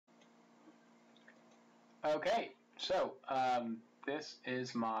Okay, so this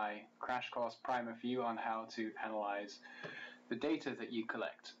is my crash course primer for you on how to analyze the data that you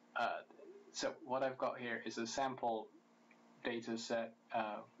collect. So what I've got here is a sample data set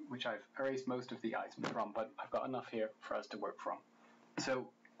which I've erased most of the items from, but I've got enough here for us to work from. So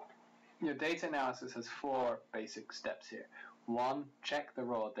your data analysis has 4 basic steps here. 1, check the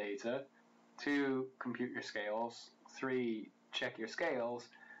raw data. 2, compute your scales. 3, check your scales.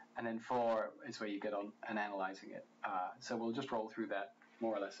 And then 4 is where you get on and analyzing it. So we'll just roll through that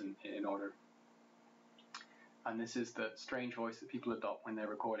more or less in order. And this is the strange voice that people adopt when they're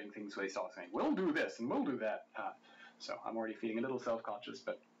recording things where they start saying, we'll do this and we'll do that. So I'm already feeling a little self-conscious,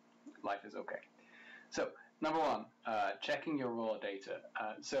 but life is okay. So number 1, checking your raw data.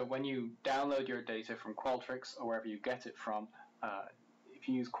 So when you download your data from Qualtrics or wherever you get it from, if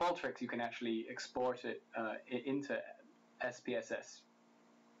you use Qualtrics, you can actually export it into SPSS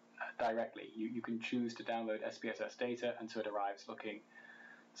directly. You can choose to download SPSS data, and so it arrives looking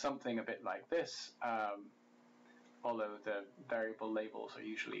something a bit like this, although the variable labels are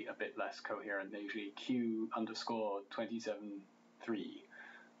usually a bit less coherent. They're usually Q_273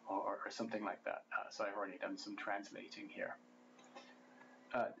 or something like that. So I've already done some translating here.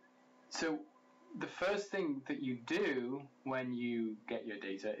 So the first thing that you do when you get your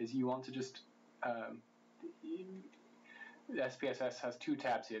data is you want to just SPSS has 2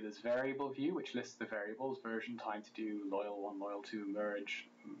 tabs here. There's variable view, which lists the variables, version, time to do, loyal1, loyal2, merge,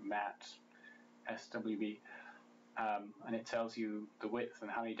 mat, SWB, and it tells you the width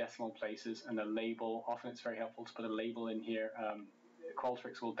and how many decimal places and the label. Often it's very helpful to put a label in here.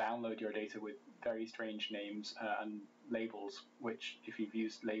 Qualtrics will download your data with very strange names and labels, which if you've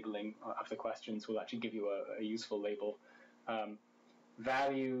used labeling of the questions will actually give you a useful label.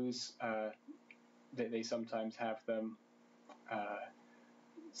 Values, they sometimes have them.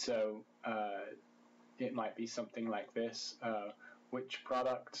 So it might be something like this. Which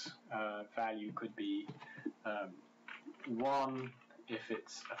product value could be 1 if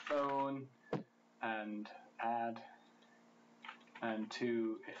it's a phone, and add, and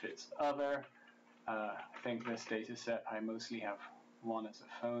 2 if it's other. I think this data set I mostly have 1 as a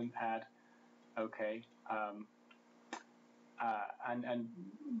phone, add. Okay. And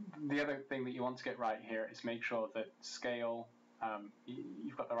the other thing that you want to get right here is make sure that scale,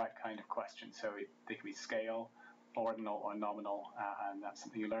 you've got the right kind of question. So they can be scale, ordinal, or nominal, and that's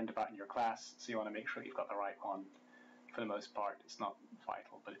something you learned about in your class. So you want to make sure you've got the right one. For the most part, it's not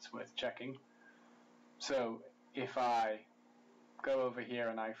vital, but it's worth checking. So if I go over here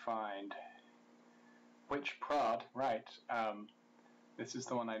and I find which prod, right, this is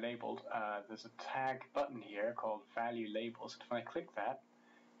the one I labeled. There's a tag button here called value labels. If I click that,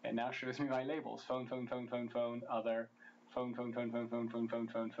 it now shows me my labels: phone, phone, phone, phone, phone, other, phone, phone, phone, phone, phone, phone, phone,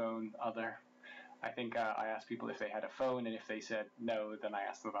 phone, phone, other. I think I asked people if they had a phone, and if they said no, then I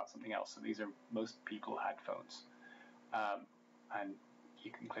asked them about something else. So these are, most people had phones. And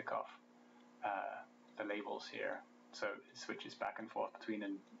you can click off the labels here. So it switches back and forth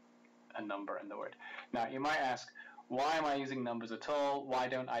between a number and the word. Now you might ask, why am I using numbers at all? Why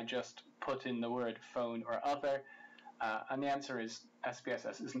don't I just put in the word phone or other? And the answer is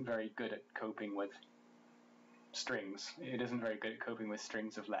SPSS isn't very good at coping with strings. It isn't very good at coping with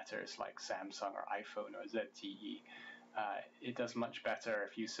strings of letters like Samsung or iPhone or ZTE. It does much better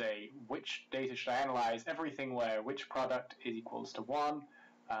if you say, which data should I analyze? Everything where which product is equals to 1.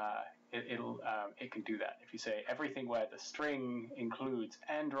 It can do that. If you say everything where the string includes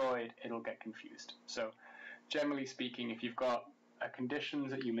Android, it'll get confused. So generally speaking, if you've got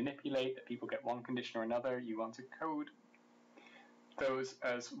conditions that you manipulate, that people get one condition or another, you want to code those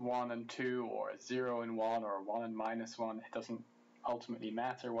as 1 and 2, or 0 and 1, or 1 and -1. It doesn't ultimately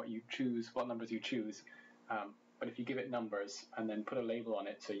matter what you choose, what numbers you choose. But if you give it numbers and then put a label on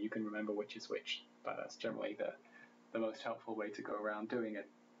it so you can remember which is which, but that's generally the most helpful way to go around doing it.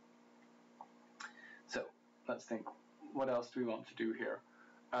 So let's think, what else do we want to do here?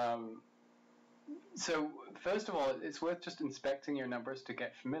 So first of all, it's worth just inspecting your numbers to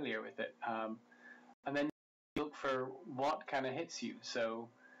get familiar with it. And then look for what kind of hits you. So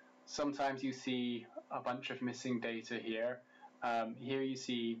sometimes you see a bunch of missing data here. Here you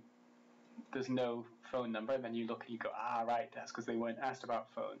see there's no phone number, and then you look and you go, right, that's because they weren't asked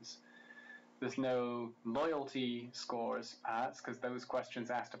about phones. There's no loyalty scores. That's because those questions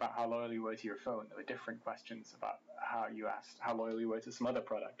asked about how loyal you were to your phone. There were different questions about how you asked how loyal you were to some other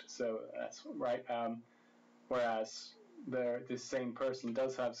product. So that's right. Whereas this same person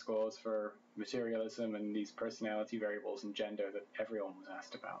does have scores for materialism and these personality variables and gender that everyone was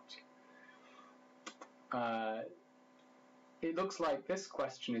asked about. it looks like this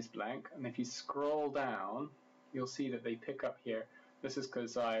question is blank, and if you scroll down, you'll see that they pick up here. This is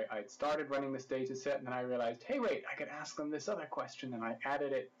because I started running this data set, and then I realized, hey, wait, I could ask them this other question, and I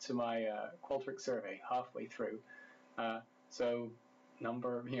added it to my Qualtrics survey halfway through. So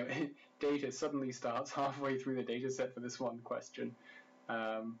data suddenly starts halfway through the data set for this one question.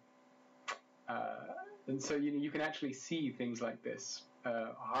 And so you can actually see things like this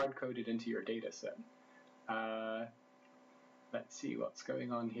hard-coded into your data set. Let's see what's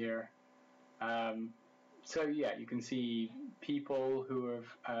going on here. So yeah, you can see people who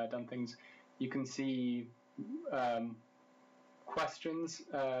have done things. You can see questions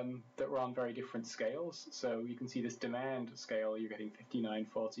that were on very different scales. So you can see this demand scale, you're getting 59,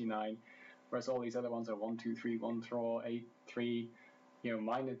 49, whereas all these other ones are 1, 2, 3, 1, 4, 8, 3.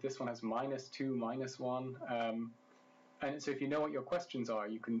 This one has -2, -1. And so if you know what your questions are,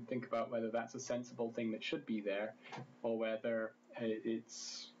 you can think about whether that's a sensible thing that should be there, or whether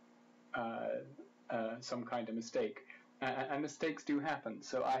it's some kind of mistake. And mistakes do happen.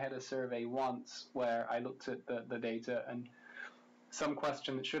 So I had a survey once where I looked at the data, and some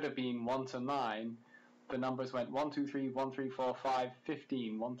question that should have been 1 to 9, the numbers went 1, 2, 3, 1, 3, 4, 5,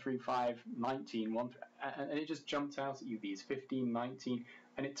 15, 1, 3, 5, 19, and it just jumped out at you, these 15, 19,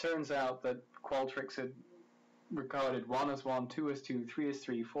 and it turns out that Qualtrics had recorded 1 as 1, 2 as 2, 3 as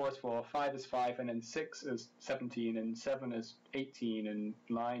 3, 4 as 4, 5 as 5, and then 6 as 17, and 7 as 18, and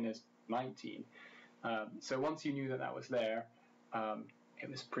 9 as 19. So once you knew that that was there, it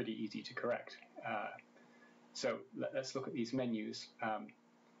was pretty easy to correct. So let's look at these menus.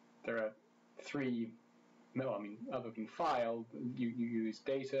 There are 3, other than file, you use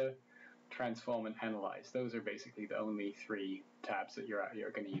data, transform, and analyze. Those are basically the only 3 tabs that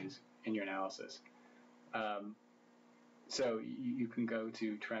you're going to use in your analysis. So you can go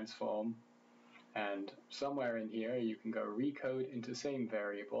to transform, and somewhere in here you can go recode into same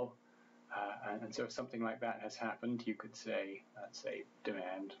variable. And so if something like that has happened, you could say, let's say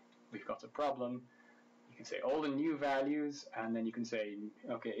demand, we've got a problem. You can say old and new values, and then you can say,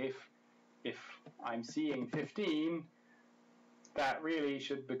 okay, if I'm seeing 15, that really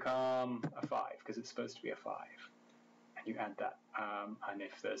should become a 5, because it's supposed to be a 5. And you add that. And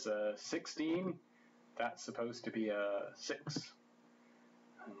if there's a 16, that's supposed to be a 6.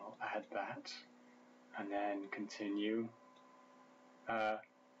 And we'll add that, and then continue.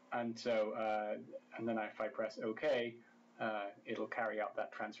 And then if I press OK, it'll carry out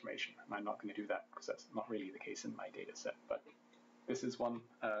that transformation. And I'm not going to do that because that's not really the case in my data set. But this is one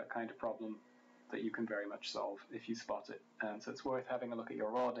kind of problem that you can very much solve if you spot it. And so it's worth having a look at your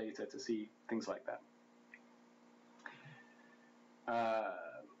raw data to see things like that.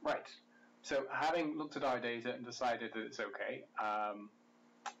 Right. So having looked at our data and decided that it's okay,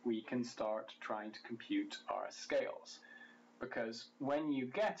 we can start trying to compute our scales. Because when you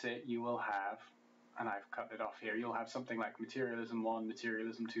get it, you will have, and I've cut it off here, you'll have something like materialism 1,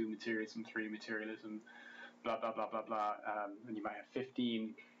 materialism 2, materialism 3, materialism blah, blah, blah, blah, blah, and you might have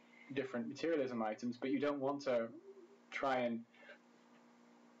 15 different materialism items, but you don't want to try and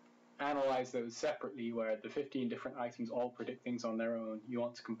analyze those separately where the 15 different items all predict things on their own. You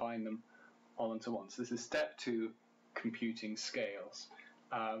want to combine them all into one. So this is step 2, computing scales.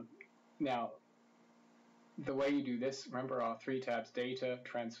 Now, the way you do this, remember our 3 tabs, data,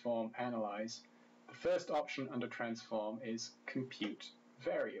 transform, analyze. The first option under transform is compute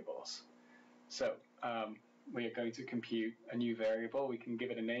variables. So we are going to compute a new variable. We can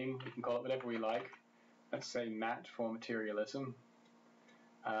give it a name. We can call it whatever we like. Let's say mat for materialism.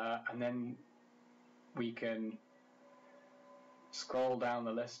 And then we can scroll down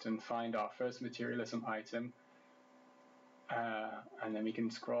the list and find our first materialism item. And then we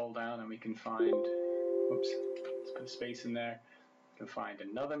can scroll down and we can find, oops, let's put a space in there. You can find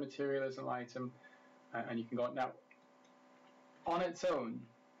another materialism item, and you can go, now, on its own,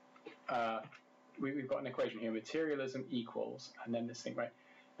 we've got an equation here, materialism equals, and then this thing, right?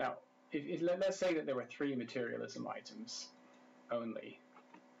 Now, let's say that there were 3 materialism items only.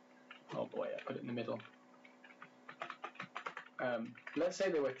 Oh boy, I put it in the middle. Let's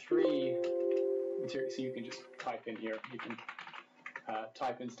say there were 3 materials, so you can just type in here, you can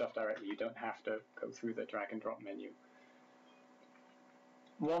type in stuff directly, you don't have to go through the drag and drop menu.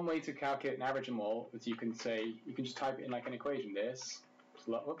 One way to calculate and average them all is you can say, you can just type it in like an equation, this,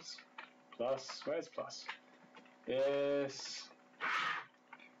 plus, where's plus? This,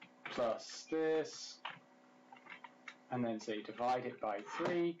 plus this, and then say divide it by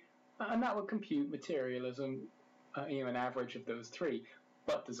 3, and that will compute materialism, an average of those 3.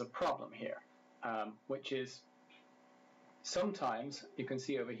 But there's a problem here, which is sometimes, you can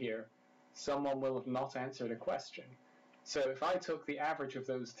see over here, someone will have not answered a question. So if I took the average of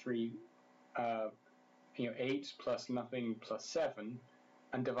those three, 8 plus nothing plus 7,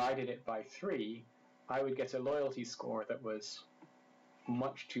 and divided it by 3, I would get a loyalty score that was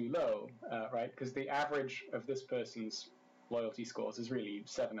much too low, right? Because the average of this person's loyalty scores is really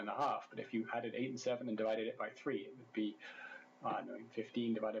 7.5, but if you added 8 and 7 and divided it by 3, it would be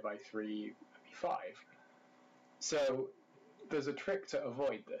 15 divided by 3 would be 5. So there's a trick to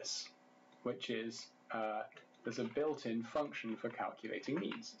avoid this, which is there's a built-in function for calculating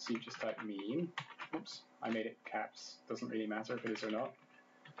means. So you just type mean. Oops, I made it caps. Doesn't really matter if it is or not.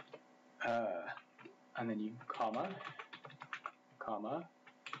 And then you comma,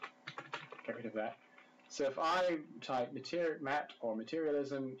 get rid of that. So if I type mat or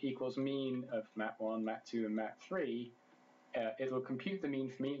materialism equals mean of mat 1, mat 2, and mat 3, it'll compute the mean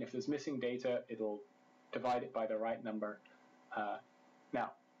for me, and if there's missing data, it'll divide it by the right number.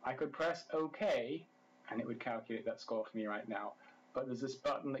 Now, I could press OK, and it would calculate that score for me right now, but there's this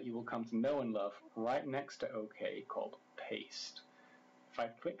button that you will come to know and love right next to OK called paste. If I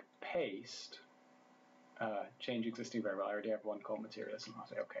click paste, change existing variable, I already have one called materialism, I'll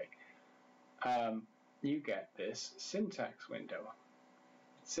say OK. You get this syntax window.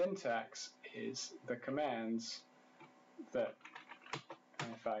 Syntax is the commands that,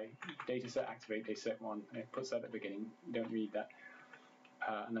 if I dataset activate dataset 1, and it puts that at the beginning, you don't read that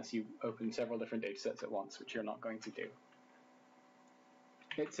unless you open several different datasets at once, which you're not going to do.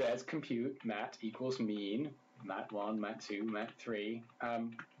 It says compute mat equals mean, mat 1, mat 2, mat 3,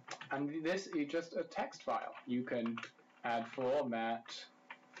 and this is just a text file. You can add for mat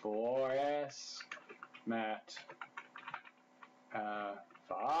 4s, mat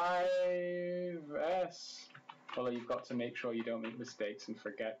 5s, although you've got to make sure you don't make mistakes and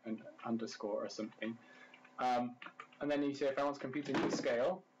forget an underscore or something. And then you say, if I want to compute a new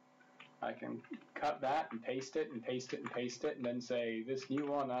scale, I can cut that and paste it and paste it and paste it, and then say this new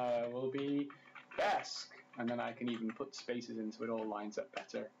one will be BESC, and then I can even put spaces in so it all lines up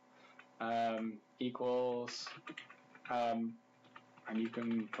better. Equals, and you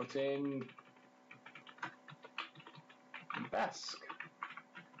can put in BESC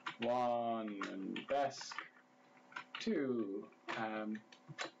 1 and BESC 2, and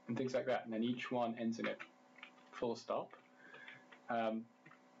things like that, and then each one ends in a full stop. And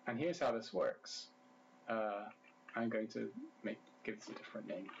here's how this works. I'm going to give this a different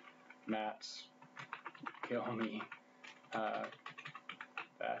name. Matt, kill me,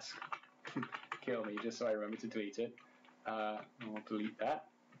 BESC, kill me, just so I remember to delete it. And we'll delete that.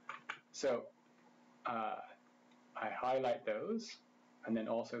 So I highlight those, and then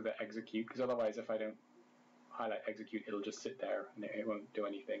also the execute, because otherwise if I don't highlight execute, it'll just sit there and it won't do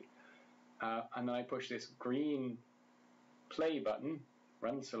anything. And then I push this green play button,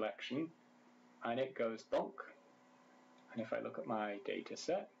 run selection, and it goes donk. And if I look at my data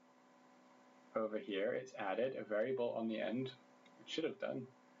set, over here it's added a variable on the end. It should have done.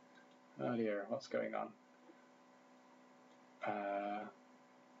 Oh dear, what's going on?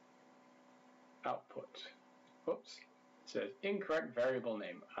 Output. Whoops. It says incorrect variable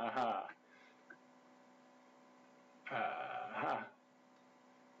name. Aha. Aha.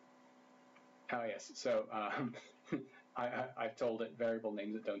 Oh yes, so I've told it variable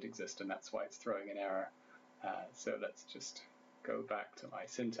names that don't exist, and that's why it's throwing an error. So let's just go back to my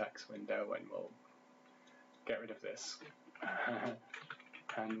syntax window, and we'll get rid of this.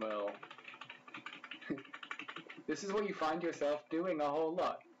 And we'll... This is what you find yourself doing a whole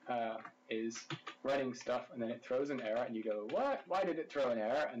lot, is running stuff, and then it throws an error, and you go, what? Why did it throw an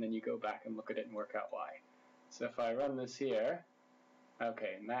error? And then you go back and look at it and work out why. So if I run this here,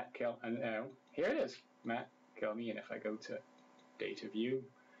 okay, Matt kill, and here it is, Matt kill me, and if I go to data view,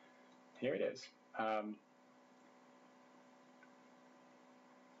 here it is. I'm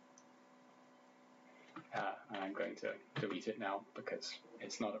going to delete it now because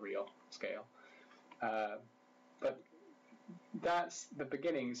it's not a real scale. But that's the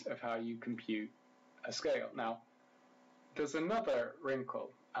beginnings of how you compute a scale. Now, there's another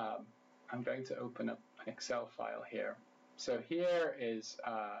wrinkle. I'm going to open up an Excel file here. So here is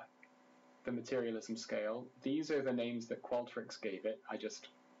the materialism scale. These are the names that Qualtrics gave it. I just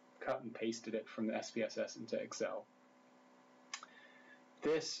cut and pasted it from the SPSS into Excel.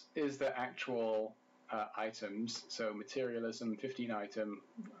 This is the actual items. So materialism, 15 item.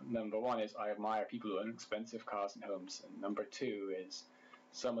 Number 1 is I admire people who own expensive cars and homes. And number 2 is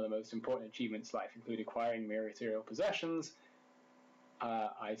some of the most important achievements in life include acquiring material possessions.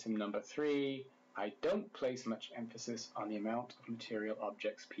 Item number 3, I don't place much emphasis on the amount of material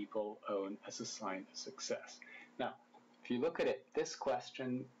objects people own as a sign of success. Now, if you look at it, this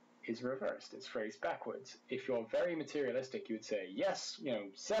question is reversed. It's phrased backwards. If you're very materialistic, you would say, yes,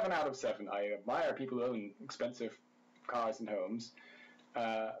 7 out of 7. I admire people who own expensive cars and homes.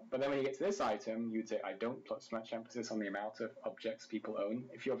 But then when you get to this item, you'd say, I don't put so much emphasis on the amount of objects people own.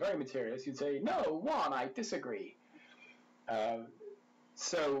 If you're very materialist, you'd say, no, 1, I disagree.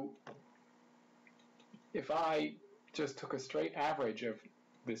 So if I just took a straight average of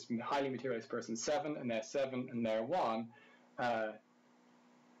this highly materialist person 7 and their 7 and their 1,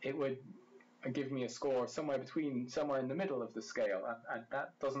 it would give me a score somewhere in the middle of the scale, and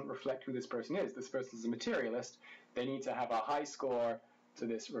that doesn't reflect who this person is. This person is a materialist. They need to have a high score to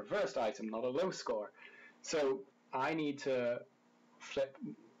this reversed item, not a low score. So I need to flip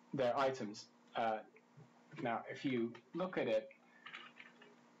their items. Now, if you look at it,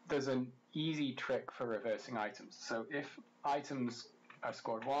 there's an easy trick for reversing items. So if items are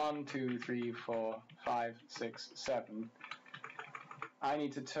scored 1, 2, 3, 4, 5, 6, 7, I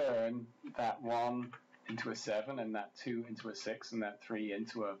need to turn that 1 into a 7, and that 2 into a 6, and that 3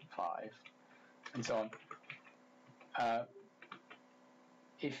 into a 5, and so on.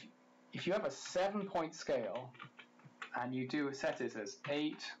 If you have a 7-point scale, and you do set it as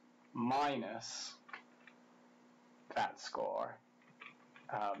 8 minus that score,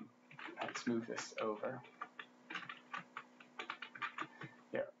 let's move this over.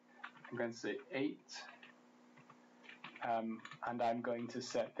 Here, I'm going to say 8. And I'm going to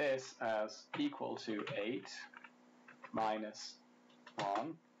set this as equal to 8 minus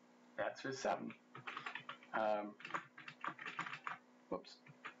 1, that's for 7. Whoops.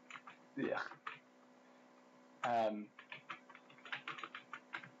 Yeah.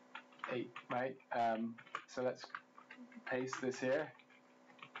 8, right? So let's paste this here.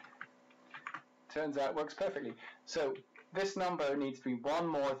 Turns out it works perfectly. So this number needs to be 1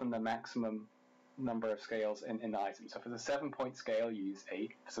 more than the maximum number of scales in the item. So if it's a 7-point scale, you use 8.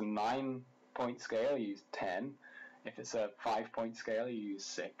 If it's a 9-point scale, you use 10. If it's a 5-point scale, you use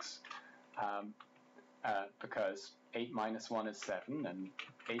 6. Because 8 minus 1 is 7, and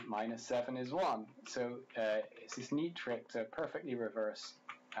 8 minus 7 is 1. So it's this neat trick to perfectly reverse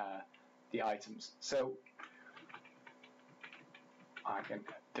the items. So I can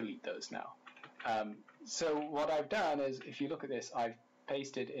delete those now. So what I've done is, if you look at this, I've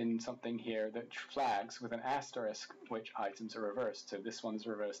pasted in something here that flags with an asterisk which items are reversed. So this one is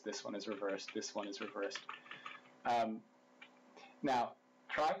reversed, this one is reversed, this one is reversed. Now,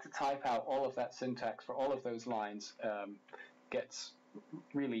 trying to type out all of that syntax for all of those lines gets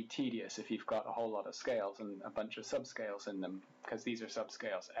really tedious if you've got a whole lot of scales and a bunch of subscales in them, because these are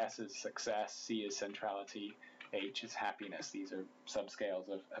subscales. S is success, C is centrality, H is happiness. These are subscales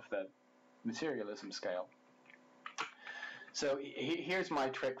of the materialism scale. So here's my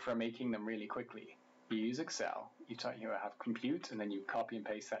trick for making them really quickly. You use Excel, you have compute, and then you copy and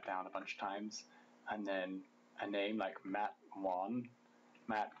paste that down a bunch of times, and then a name like mat1,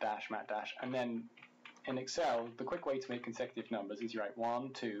 mat dash, and then in Excel, the quick way to make consecutive numbers is you write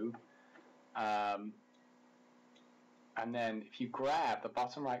 1, 2, and then if you grab the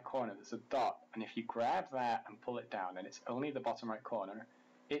bottom right corner, there's a dot, and if you grab that and pull it down, and it's only the bottom right corner,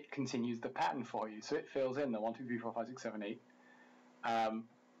 it continues the pattern for you. So it fills in the 1, 2, 3, 4, 5, 6, 7, 8.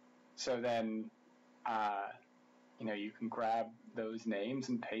 So then, you can grab those names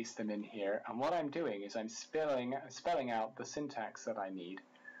and paste them in here. And what I'm doing is I'm spelling out the syntax that I need.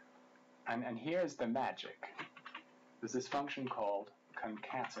 And here's the magic. There's this function called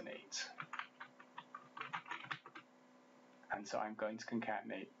concatenate. And so I'm going to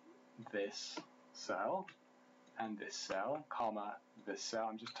concatenate this cell and this cell, comma, this cell.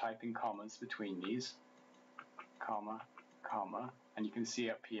 I'm just typing commas between these, comma, comma. And you can see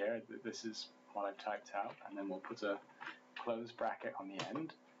up here that this is what I've typed out. And then we'll put a close bracket on the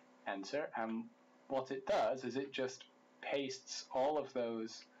end, enter. And what it does is it just pastes all of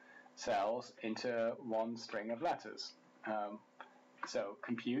those cells into one string of letters. So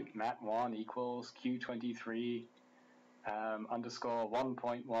compute mat1 equals q23 underscore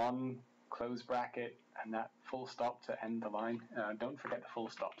 1.1 close bracket, and that full stop to end the line. Don't forget the full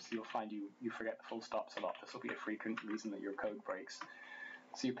stops. You'll find you forget the full stops a lot. This will be a frequent reason that your code breaks.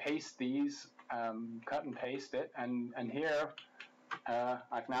 So you paste these, cut and paste it, and here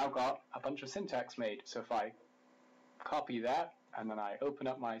I've now got a bunch of syntax made. So if I copy that and then I open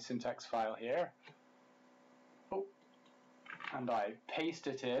up my syntax file here, and I paste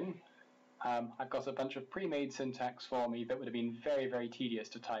it in, I've got a bunch of pre-made syntax for me that would have been very, very tedious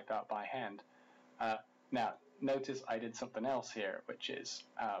to type out by hand. Now, notice I did something else here, which is,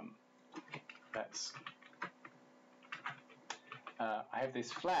 I have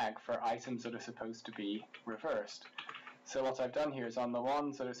this flag for items that are supposed to be reversed. So what I've done here is on the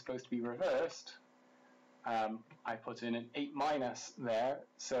ones that are supposed to be reversed, I put in an 8 minus there,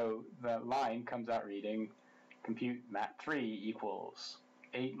 so the line comes out reading compute mat3 equals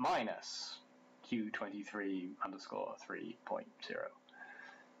 8 minus q23 underscore 3.0.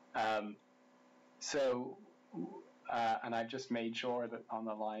 And I've just made sure that on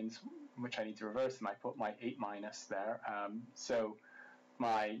the lines which I need to reverse them, I put my 8 minus there. So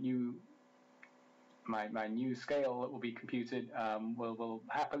my new scale that will be computed will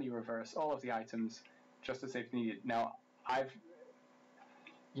happily reverse all of the items just as if needed. Now,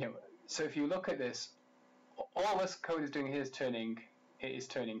 so if you look at this, all this code is doing here is turning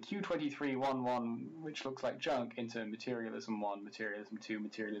Q2311, which looks like junk, into materialism 1, materialism 2,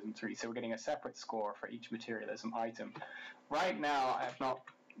 materialism 3. So we're getting a separate score for each materialism item. Right now, I have not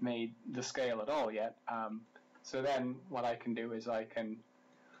made the scale at all yet. So then what I can do is I can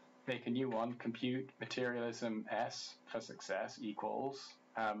make a new one, compute materialism S for success equals,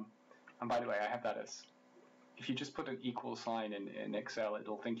 and by the way, I have that as, if you just put an equal sign in Excel,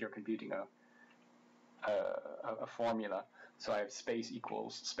 it'll think you're computing a formula. So I have space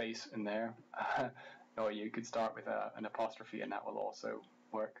equals space in there, or you could start with an apostrophe and that will also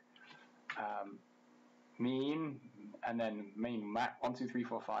work. Mean, and then main mat 1, 2, 3,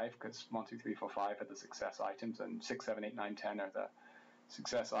 4, 5, because 1, 2, 3, 4, 5 are the success items, and 6, 7, 8, 9, 10 are the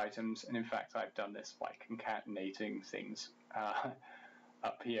success items. And in fact, I've done this by concatenating things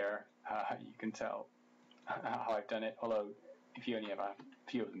up here. You can tell how I've done it, although if you only have a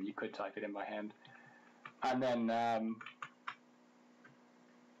few of them, you could type it in by hand. And then,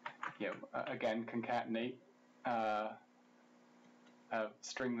 again, concatenate,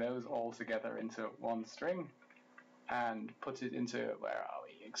 string those all together into one string, and put it into, where are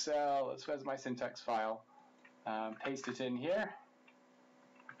we, Excel, where's my syntax file, paste it in here.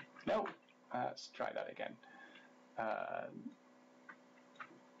 Nope, let's try that again.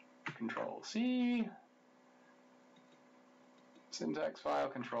 Control C, syntax file,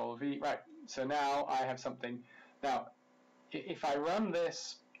 Control V, right, so now I have something. Now, if I run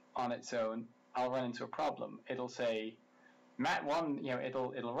this on its own, I'll run into a problem. It'll say, mat1,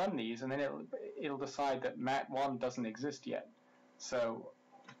 it'll run these, and then it'll decide that mat1 doesn't exist yet. So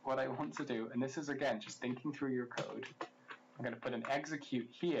what I want to do, and this is again just thinking through your code, I'm going to put an execute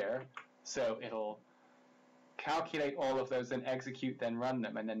here, so it'll calculate all of those, then execute, then run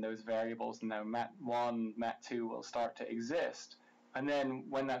them, and then those variables, now mat1, mat2 will start to exist. And then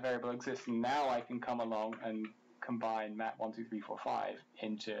when that variable exists, now I can come along and combine mat 1, 2, 3, 4, 5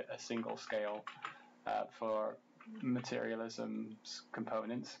 into a single scale for materialism's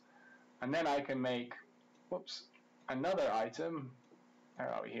components. And then I can make, another item.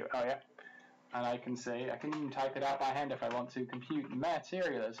 Where are we here? Oh yeah. And I can say, I can even type it out by hand if I want to, compute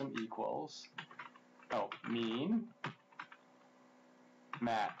materialism equals, mean,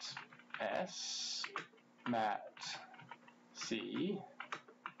 mat S, mat C,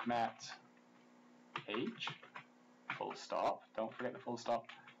 mat H, full stop, don't forget the full stop.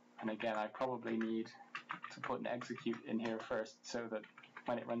 And again, I probably need to put an execute in here first so that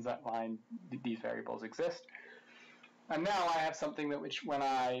when it runs that line, these variables exist. And now I have something that which, when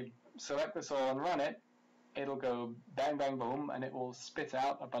I select this all and run it, it'll go bang, bang, boom, and it will spit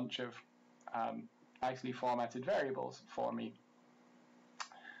out a bunch of nicely formatted variables for me.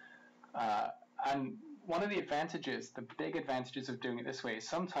 And one of the advantages, the big advantages of doing it this way is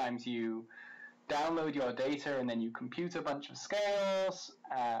sometimes you download your data and then you compute a bunch of scales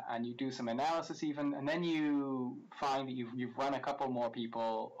and you do some analysis even, and then you find that you've run a couple more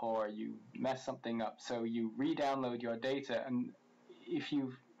people or you mess something up, so you re-download your data. And if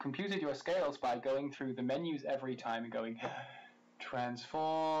you've computed your scales by going through the menus every time and going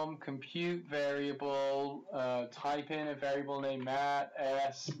transform, compute variable, type in a variable named mat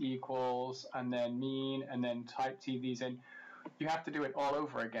s equals, and then mean, and then type these in, you have to do it all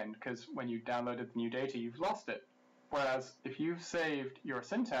over again, because when you downloaded the new data, you've lost it. Whereas if you've saved your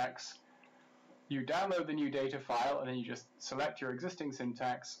syntax, you download the new data file, and then you just select your existing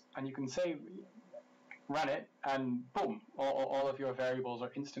syntax, and you can save, run it, and boom, all of your variables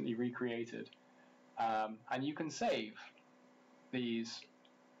are instantly recreated. And you can save these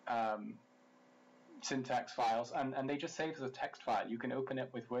syntax files, and they just save as a text file. You can open it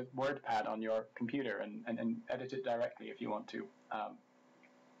with WordPad on your computer and edit it directly if you want to.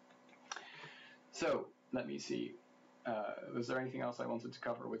 So let me see. Was there anything else I wanted to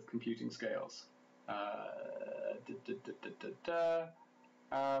cover with computing scales?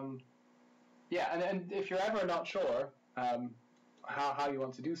 Yeah, and if you're ever not sure how you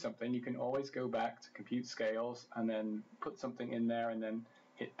want to do something, you can always go back to compute scales and then put something in there and then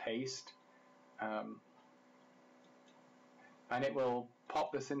hit paste. and it will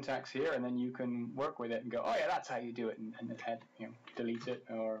pop the syntax here, and then you can work with it and go, oh yeah, that's how you do it, and head, delete it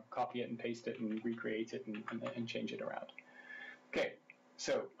or copy it and paste it and recreate it and change it around. Okay,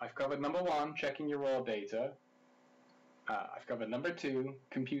 so I've covered number 1, checking your raw data. I've covered number 2,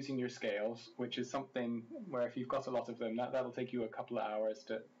 computing your scales, which is something where if you've got a lot of them, that'll take you a couple of hours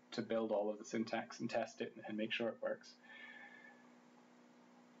to build all of the syntax and test it and make sure it works.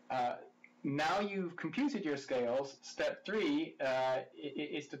 Now you've computed your scales, step 3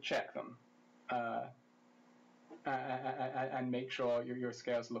 is to check them and make sure your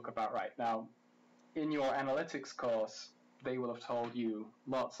scales look about right. Now, in your analytics course, they will have told you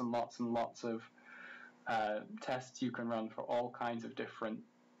lots and lots and lots of tests you can run for all kinds of different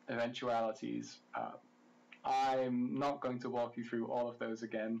eventualities. I'm not going to walk you through all of those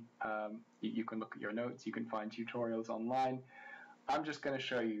again. You can look at your notes, you can find tutorials online. I'm just going to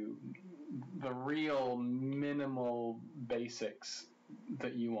show you the real minimal basics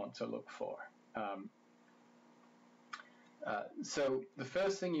that you want to look for. So the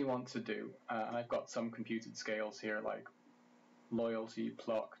first thing you want to do, and I've got some computed scales here like loyalty,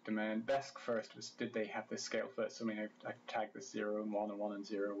 pluck, demand. Best first was, did they have this scale first? So, I mean, I've tagged this 0 and 1 and 1 and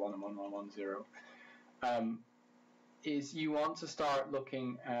 0, 1 and 1, 1, 1, 0. Is you want to start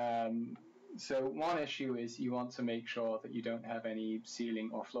looking, so one issue is you want to make sure that you don't have any ceiling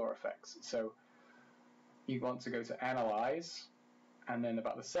or floor effects. So you want to go to Analyze, and then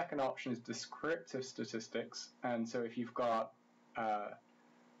about the second option is Descriptive Statistics. And so if you've got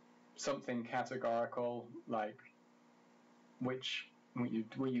something categorical, like were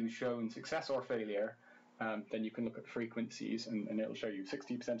you shown success or failure, then you can look at frequencies, and it'll show you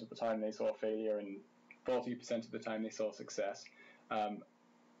 60% of the time they saw failure and 40% of the time they saw success.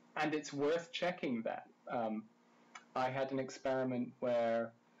 And it's worth checking that. I had an experiment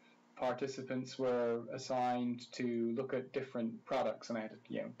where participants were assigned to look at different products, and I had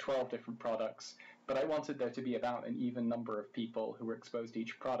 12 different products, but I wanted there to be about an even number of people who were exposed to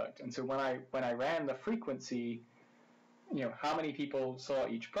each product. And so when I ran the frequency, how many people saw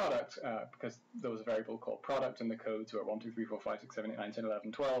each product, because there was a variable called product, and the codes were 1, 2, 3, 4, 5, 6, 7, 8, 9, 10,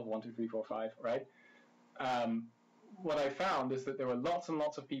 11, 12, 1, 2, 3, 4, 5, right? What I found is that there were lots and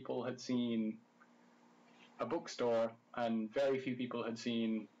lots of people had seen a bookstore, and very few people had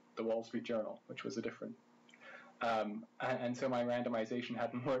seen the Wall Street Journal, which was a different. And so my randomization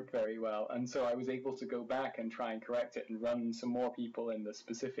hadn't worked very well, and so I was able to go back and try and correct it and run some more people in the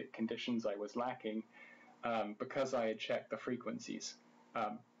specific conditions I was lacking, because I had checked the frequencies.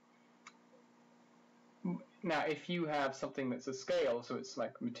 Now, if you have something that's a scale, so it's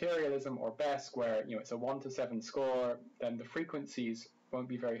like materialism or BESC, where it's a 1 to 7 score, then the frequencies won't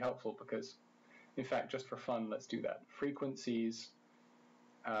be very helpful, because, in fact, just for fun, let's do that. Frequencies.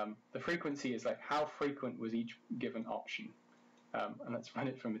 The frequency is like how frequent was each given option, and let's run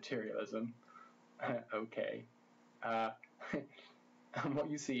it for materialism. Okay, and what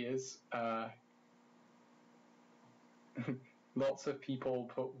you see is lots of people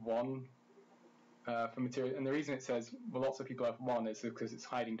put 1 for material, and the reason it says lots of people have 1 is because it's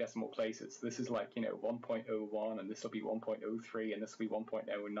hiding decimal places. This is like 1.01, and this will be 1.03, and this will be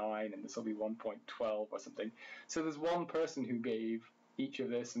 1.09, and this will be 1.12 or something. So there's one person who gave each of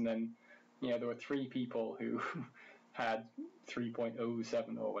this, and then there were 3 people who had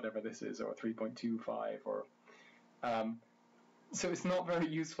 3.07 or whatever this is, or 3.25, or so it's not very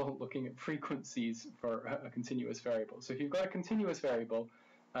useful looking at frequencies for a continuous variable. So if you've got a continuous variable,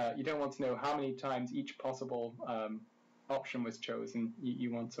 you don't want to know how many times each possible option was chosen.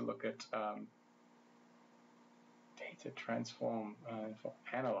 You want to look at data transform for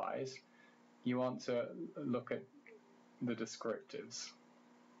analyze. You want to look at the descriptives,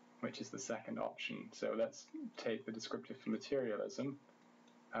 which is the second option. So let's take the descriptive for materialism,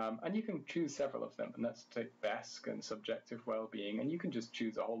 and you can choose several of them, and let's take BESC and subjective well-being, and you can just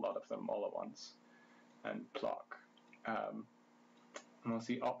choose a whole lot of them all at once, and pluck. And we'll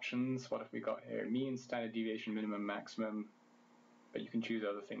see options. What have we got here? Mean, standard deviation, minimum, maximum, but you can choose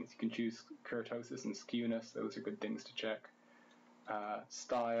other things. You can choose kurtosis and skewness. Those are good things to check.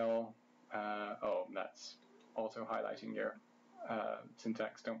 Style. Oh, that's auto highlighting your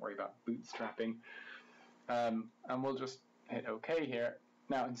syntax. Don't worry about bootstrapping. And we'll just hit OK here.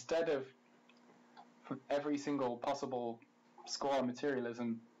 Now, instead of for every single possible score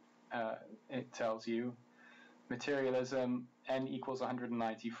materialism, it tells you materialism n equals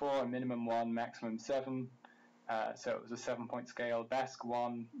 194, minimum 1, maximum 7. So it was a 7-point scale. BESC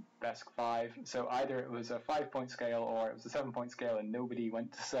 1, BESC 5. So either it was a 5-point scale or it was a 7-point scale and nobody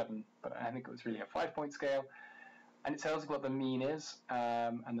went to 7. But I think it was really a 5-point scale. And it tells you what the mean is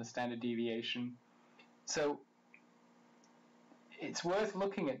and the standard deviation. So it's worth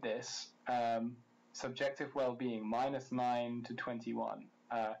looking at this subjective well-being -9 to 21.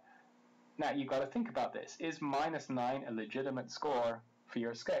 Now you've got to think about this. Is -9 a legitimate score for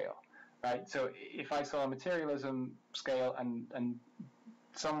your scale? Right. So if I saw a materialism scale and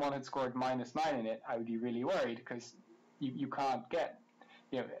someone had scored -9 in it, I would be really worried, because you can't get,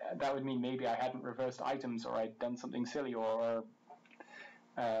 that would mean maybe I hadn't reversed items, or I'd done something silly, or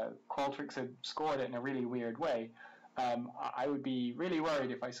Qualtrics had scored it in a really weird way. I would be really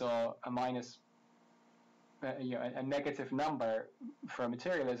worried if I saw a a negative number for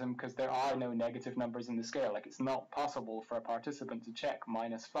materialism, because there are no negative numbers in the scale. Like, it's not possible for a participant to check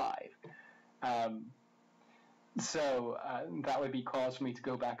 -5. So that would be cause for me to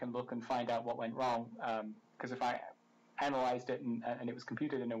go back and look and find out what went wrong, because if I analyzed it and it was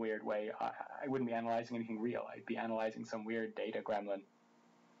computed in a weird way, I wouldn't be analyzing anything real. I'd be analyzing some weird data gremlin.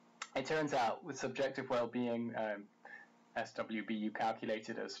 It turns out with subjective well-being, SWB, you calculate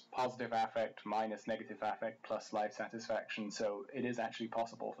it as positive affect minus negative affect plus life satisfaction, so it is actually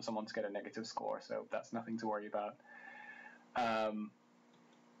possible for someone to get a negative score, so that's nothing to worry about.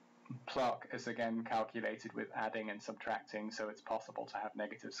 PLOC is again calculated with adding and subtracting, so it's possible to have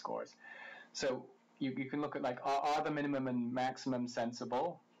negative scores. So you can look at, like, are the minimum and maximum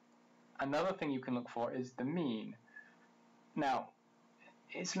sensible? Another thing you can look for is the mean. Now,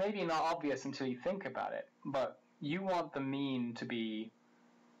 it's maybe not obvious until you think about it, but you want the mean to be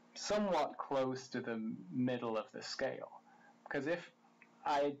somewhat close to the middle of the scale. Because if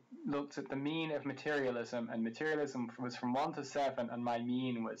I looked at the mean of materialism, and materialism was from 1 to 7, and my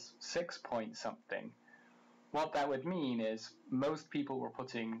mean was 6 point something, what that would mean is most people were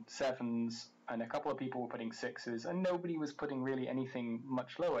putting 7s, and a couple of people were putting 6s, and nobody was putting really anything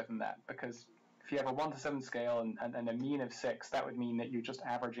much lower than that, because if you have a 1 to 7 scale and a mean of 6, that would mean that you're just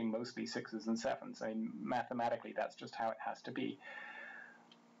averaging mostly 6s and 7s. I mean, mathematically, that's just how it has to be.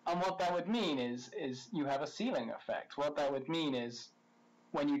 And what that would mean is you have a ceiling effect. What that would mean is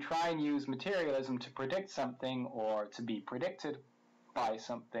when you try and use materialism to predict something or to be predicted by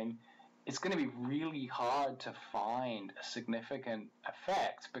something, it's going to be really hard to find a significant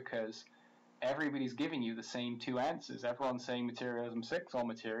effect, because everybody's giving you the same two answers. Everyone's saying materialism 6 or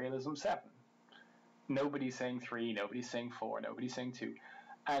materialism 7. Nobody's saying 3, nobody's saying 4, nobody's saying 2.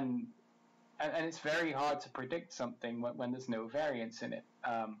 And it's very hard to predict something when there's no variance in it.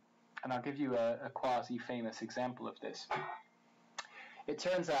 And I'll give you a quasi-famous example of this. It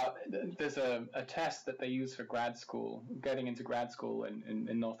turns out there's a test that they use for grad school, getting into grad school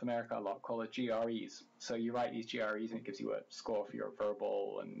in North America a lot, called GREs. So you write these GREs and it gives you a score for your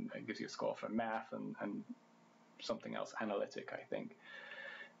verbal, and it gives you a score for math and something else, analytic, I think.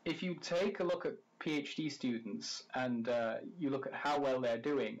 If you take a look at PhD students and you look at how well they're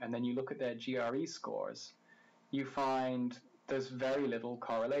doing, and then you look at their GRE scores, you find there's very little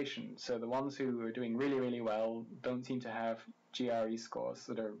correlation. So the ones who are doing really, really well don't seem to have GRE scores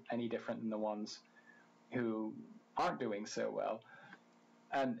that are any different than the ones who aren't doing so well.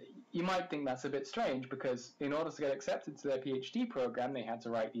 And you might think that's a bit strange, because in order to get accepted to their PhD program, they had to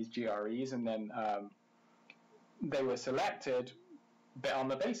write these GREs, and then they were selected on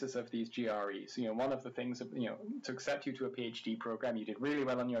the basis of these GREs. One of the things, to accept you to a PhD program, you did really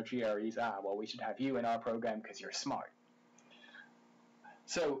well on your GREs. Well, we should have you in our program because you're smart.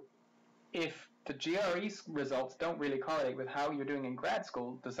 So if the GRE results don't really correlate with how you're doing in grad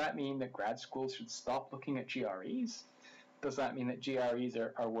school, does that mean that grad schools should stop looking at GREs? Does that mean that GREs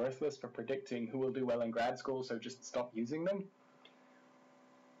are worthless for predicting who will do well in grad school, so just stop using them?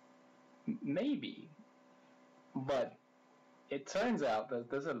 Maybe. But it turns out that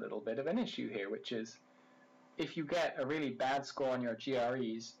there's a little bit of an issue here, which is if you get a really bad score on your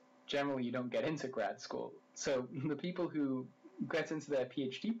GREs, generally you don't get into grad school. So the people who get into their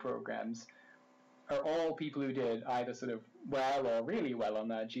PhD programs are all people who did either sort of well or really well on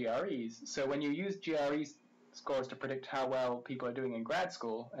their GREs. So when you use GRE scores to predict how well people are doing in grad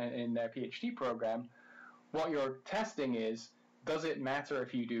school in their PhD program, what you're testing is, does it matter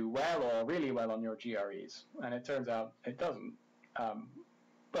if you do well or really well on your GREs? And it turns out it doesn't.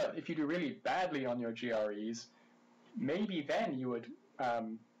 But if you do really badly on your GREs, maybe then you would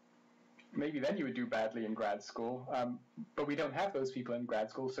do badly in grad school. But we don't have those people in grad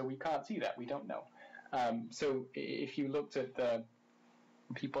school, so we can't see that. We don't know. So if you looked at the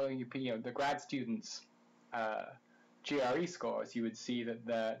people, the grad students' GRE scores, you would see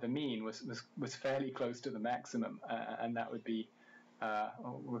that the mean was fairly close to the maximum, and that would be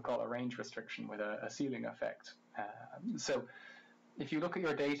what we call a range restriction with a ceiling effect. So if you look at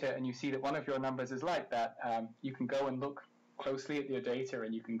your data and you see that one of your numbers is like that, you can go and look closely at your data,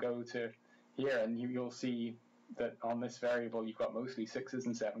 and you can go to here and you'll see that on this variable you've got mostly 6s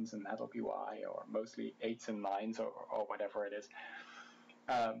and 7s, and that'll be y, or mostly 8s and 9s, or whatever it is.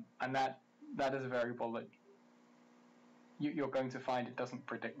 And that is a variable that you're going to find it doesn't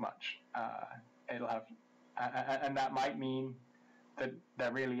predict much. It'll have, and that might mean that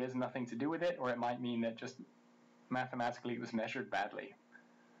there really is nothing to do with it, or it might mean that just mathematically it was measured badly,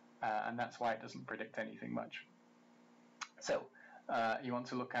 and that's why it doesn't predict anything much. So you want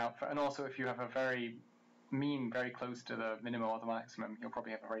to look out for, and also if you have a very mean very close to the minimum or the maximum, you'll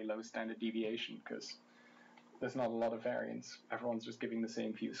probably have a very low standard deviation because there's not a lot of variance. Everyone's just giving the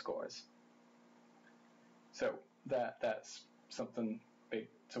same few scores. So that's something big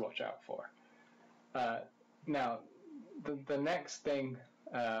to watch out for. Now, the next thing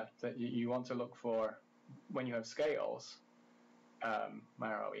that you want to look for when you have scales,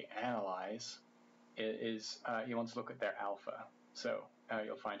 where are we, analyze, is you want to look at their alpha. So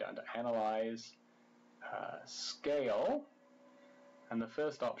you'll find it under analyze, scale, and the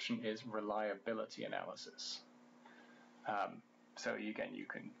first option is reliability analysis. So again, you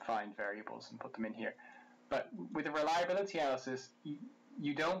can find variables and put them in here. But with the reliability analysis,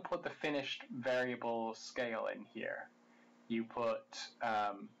 you don't put the finished variable scale in here. You put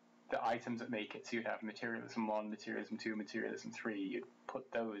the items that make it. So you'd have materialism 1, materialism 2, materialism 3. You'd put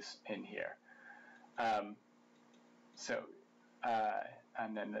those in here.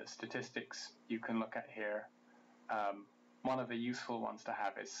 And then the statistics you can look at here. One of the useful ones to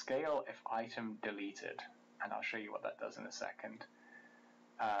have is scale if item deleted. And I'll show you what that does in a second.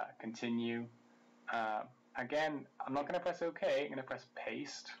 Continue. Again, I'm not going to press OK, I'm going to press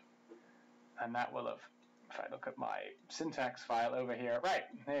paste. And that will have, if I look at my syntax file over here, right,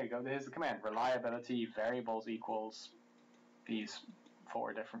 there you go, here's the command. Reliability variables equals these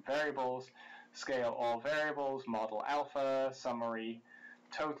 4 different variables. Scale all variables, model alpha, summary,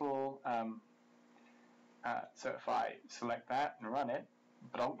 total. So if I select that and run it,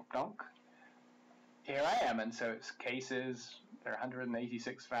 donk, here I am. And so it's cases, there are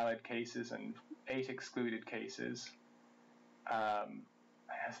 186 valid cases and 8 excluded cases. It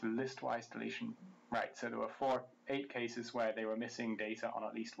has list-wise deletion. Right, so there were 8 cases where they were missing data on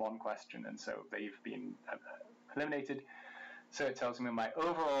at least one question, and so they've been eliminated. So it tells me my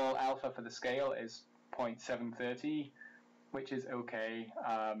overall alpha for the scale is 0.730, which is okay.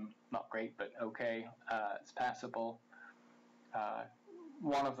 Not great, but okay. It's passable.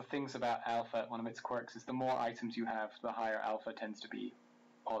 One of the things about alpha, one of its quirks, is the more items you have, the higher alpha tends to be,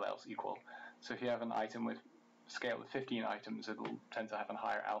 all else equal. So if you have an item with scale with 15 items, it'll tend to have a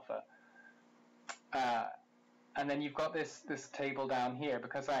higher alpha. And then you've got this table down here.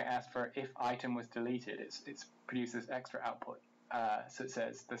 Because I asked for if item was deleted, it's produced this extra output. So it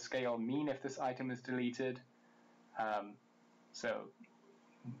says the scale mean if this item is deleted. So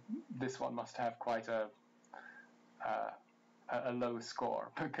this one must have quite a low score,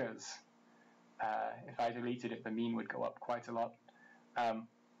 because if I deleted it, the mean would go up quite a lot.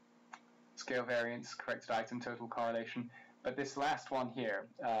 Scale variance, corrected item, total correlation. But this last one here,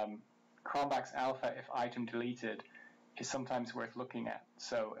 Cronbach's alpha if item deleted, is sometimes worth looking at.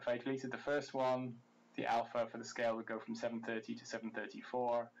 So if I deleted the first one, the alpha for the scale would go from 730 to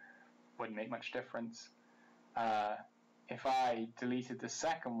 734. Wouldn't make much difference. If I deleted the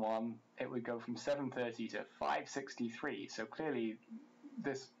second one, it would go from 730 to 563. So clearly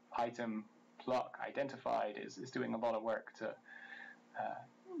this item block identified is doing a lot of work to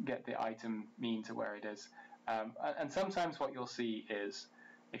get the item mean to where it is. And sometimes what you'll see is,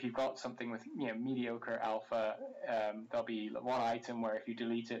 if you've got something with mediocre alpha, there'll be one item where if you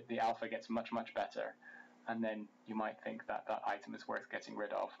delete it, the alpha gets much, much better. And then you might think that that item is worth getting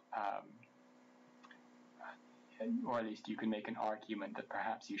rid of. Or at least you can make an argument that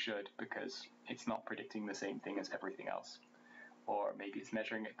perhaps you should, because it's not predicting the same thing as everything else. Or maybe it's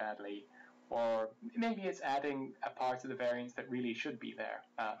measuring it badly. Or maybe it's adding a part of the variance that really should be there.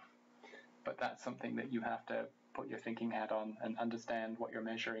 But that's something that you have to put your thinking hat on and understand what you're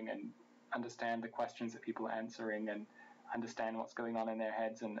measuring, and understand the questions that people are answering, and understand what's going on in their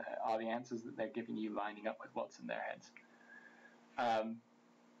heads, and are the answers that they're giving you lining up with what's in their heads.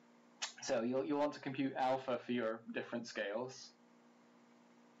 So you'll want to compute alpha for your different scales.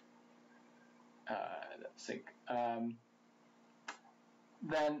 Let's think.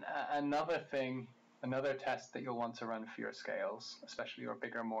 Then another test that you'll want to run for your scales, especially your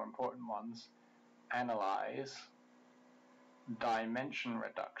bigger, more important ones, analyze, dimension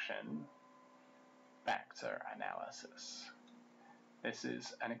reduction, factor analysis. This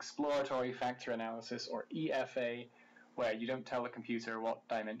is an exploratory factor analysis, or EFA, where you don't tell the computer what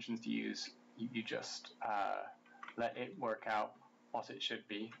dimensions to use. You just let it work out what it should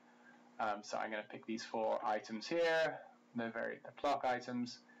be. So I'm going to pick these 4 items here, the clock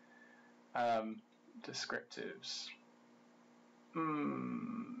items, descriptives.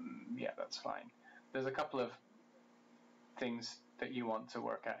 Yeah, that's fine. There's a couple of things that you want to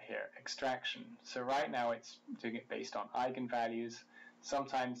work at here. Extraction. So right now it's doing it based on eigenvalues.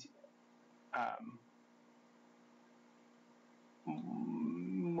 Sometimes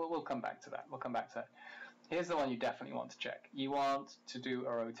we'll come back to that. Here's the one you definitely want to check. You want to do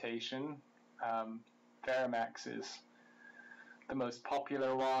a rotation. Varimax is the most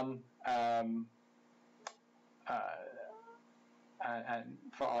popular one. And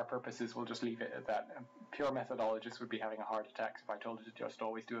for our purposes, we'll just leave it at that. Pure methodologists would be having a heart attack if I told you to just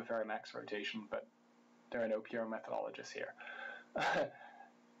always do a Varimax rotation, but there are no pure methodologists here.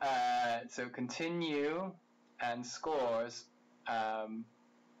 So continue and scores, the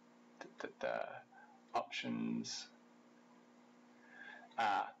options.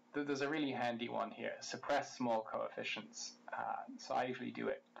 There's a really handy one here, suppress small coefficients. So I usually do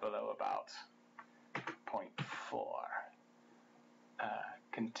it below about 0.4.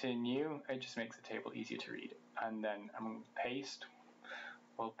 Continue, it just makes the table easier to read. And then I'm going to paste.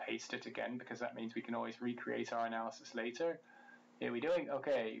 We'll paste it again because that means we can always recreate our analysis later. Here we're doing,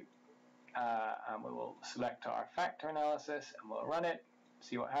 okay, and we will select our factor analysis and we'll run it,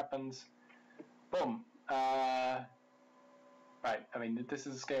 see what happens. Boom. Right, I mean, this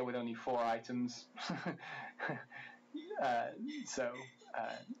is a scale with only 4 items. So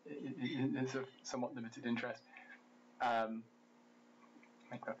it's of somewhat limited interest.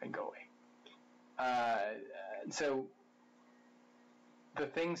 Make that thing go away. So the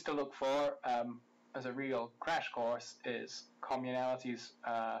things to look for as a real crash course is communalities.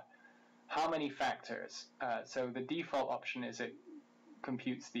 How many factors? So the default option is it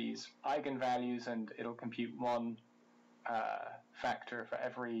computes these eigenvalues and it'll compute 1 factor for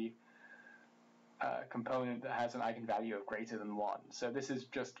every component that has an eigenvalue of greater than 1. So this is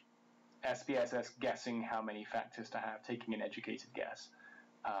just SPSS guessing how many factors to have, taking an educated guess.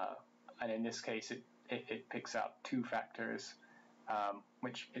 And in this case, it picks out 2 factors,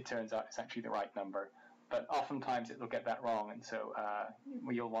 which it turns out is actually the right number. But oftentimes it will get that wrong, and so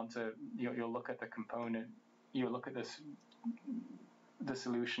you'll look at the component, you'll look at the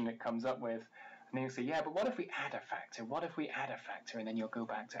solution it comes up with, and then you'll say, yeah, but what if we add a factor? What if we add a factor? And then you'll go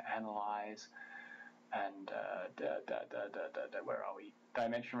back to analyze, and where are we?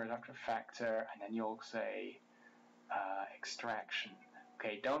 Dimension reductive factor, and then you'll say extraction.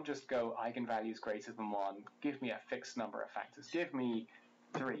 Okay, don't just go eigenvalues greater than 1. Give me a fixed number of factors. Give me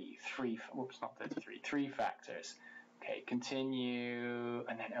 3 factors. Okay, continue,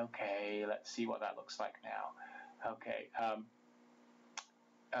 and then okay, let's see what that looks like now. Okay,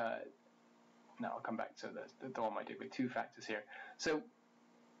 now I'll come back to the one I did with 2 factors here. So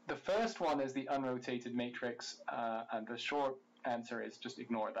the first one is the unrotated matrix, and the short answer is just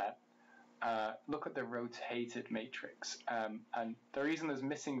ignore that. Look at the rotated matrix, and the reason there's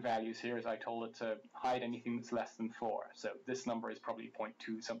missing values here is I told it to hide anything that's less than 4. So this number is probably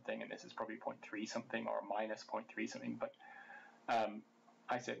 0.2 something, and this is probably 0.3 something, or minus 0.3 something. But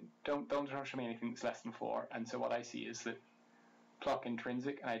I said don't show me anything that's less than 4. And so what I see is that clock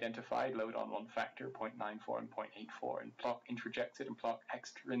intrinsic and identified load on 1 factor 0.94 and 0.84, and clock introjected and clock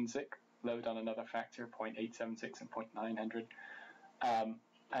extrinsic load on another factor 0.876 and 0.900.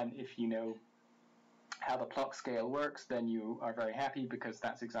 And if you know how the clock scale works, then you are very happy because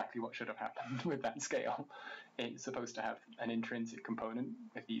that's exactly what should have happened with that scale. It's supposed to have an intrinsic component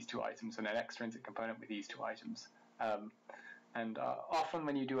with these 2 items and an extrinsic component with these 2 items. And often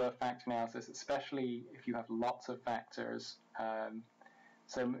when you do a factor analysis, especially if you have lots of factors,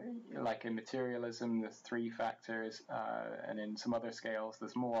 so like in materialism, there's 3 factors, and in some other scales,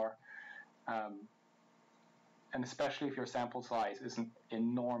 there's more. And especially if your sample size isn't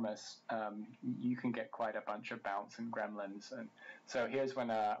enormous, you can get quite a bunch of bounce and gremlins. And so here's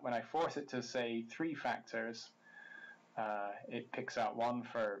when I force it to say 3 factors, it picks out 1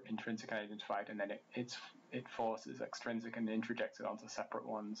 for intrinsic and identified, and then it forces extrinsic and introjects it onto separate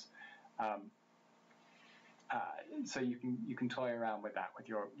ones. So you can toy around with that with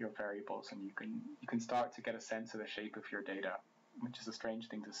your variables, and you can start to get a sense of the shape of your data, which is a strange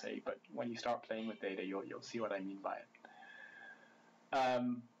thing to say, but when you start playing with data, you'll see what I mean by it.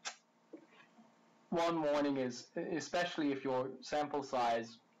 One warning is, especially if your sample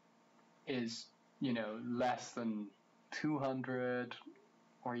size is, less than 200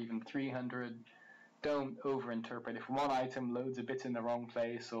 or even 300, don't overinterpret. If one item loads a bit in the wrong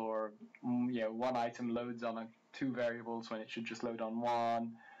place, or one item loads on 2 variables when it should just load on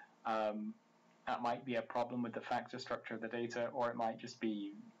 1, that might be a problem with the factor structure of the data, or it might just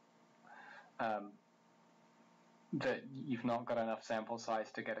be that you've not got enough sample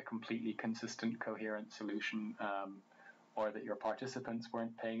size to get a completely consistent, coherent solution, or that your participants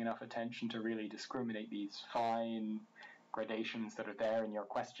weren't paying enough attention to really discriminate these fine gradations that are there in your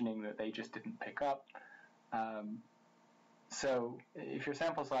questioning that they just didn't pick up. So if your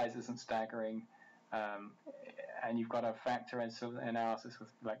sample size isn't staggering, and you've got a factor analysis with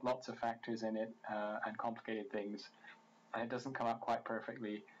like lots of factors in it and complicated things, and it doesn't come up quite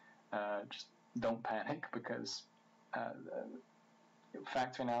perfectly, just don't panic, because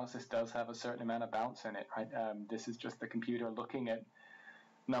factor analysis does have a certain amount of bounce in it, right? This is just the computer looking at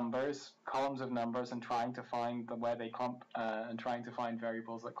numbers, columns of numbers, and trying to find where they clump, and trying to find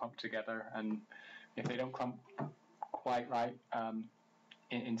variables that clump together. And if they don't clump quite right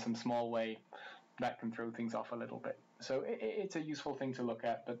in some small way, that can throw things off a little bit. So it's a useful thing to look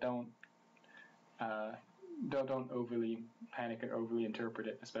at, but don't overly panic or overly interpret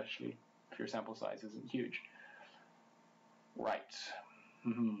it, especially if your sample size isn't huge. Right.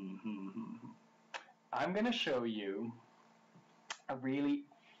 I'm going to show you a really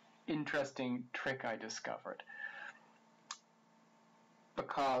interesting trick I discovered.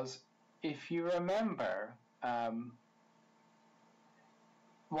 Because if you remember,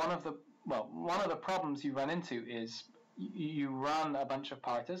 one of the problems you run into is you run a bunch of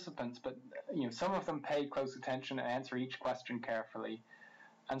participants, but some of them pay close attention and answer each question carefully.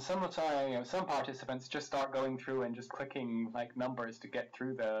 And some of the time, some participants just start going through and just clicking like numbers to get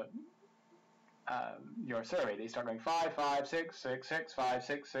through your survey. They start going 5, 5, 6, 6, 6, 5,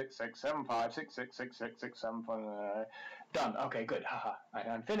 6, 6, 6, 7, 5, 6, 6, 6, 6, 6, 7, 5, done. Okay, good. Haha.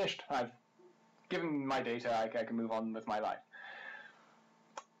 I'm finished. I've given my data. I can move on with my life.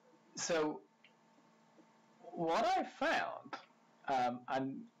 So what I found,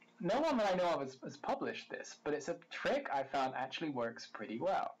 and no one that I know of has published this, but it's a trick I found actually works pretty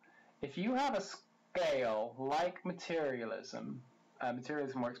well. If you have a scale like materialism,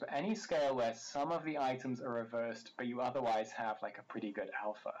 materialism works, but any scale where some of the items are reversed, but you otherwise have like a pretty good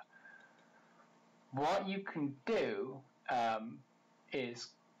alpha, what you can do is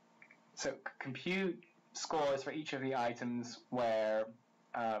compute scores for each of the items where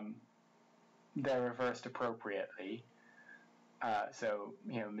they're reversed appropriately. So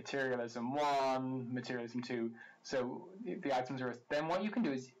materialism 1, materialism 2. So the items are. Then what you can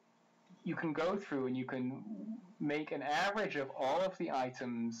do is you can go through and you can make an average of all of the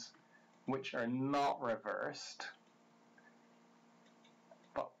items which are not reversed.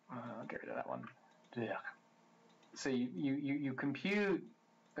 But I'll get rid of that one. Yeah. So you compute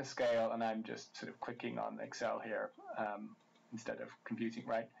a scale, and I'm just sort of clicking on Excel here instead of computing,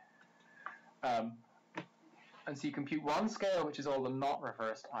 right? And so you compute one scale, which is all the not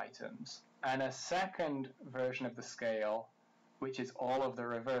reversed items, and a second version of the scale, which is all of the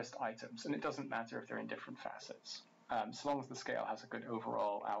reversed items. And it doesn't matter if they're in different facets, so long as the scale has a good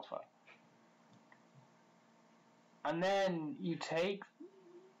overall alpha. And then you take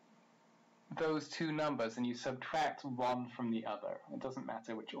those two numbers and you subtract one from the other. It doesn't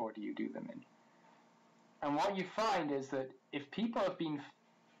matter which order you do them in. And what you find is that if people have been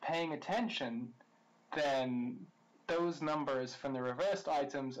paying attention, then those numbers from the reversed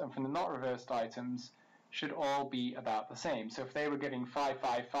items and from the not reversed items should all be about the same. So if they were giving 5,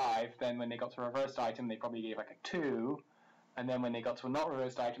 5, 5, then when they got to a reversed item, they probably gave like a 2. And then when they got to a not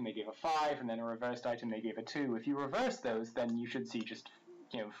reversed item, they gave a 5, and then a reversed item, they gave a 2. If you reverse those, then you should see just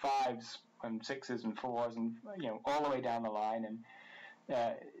 5s and 6s and 4s and all the way down the line.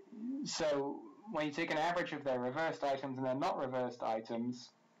 And so when you take an average of their reversed items and their not reversed items,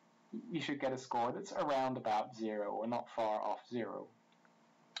 you should get a score that's around about 0, or not far off 0.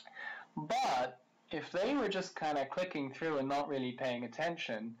 But if they were just kind of clicking through and not really paying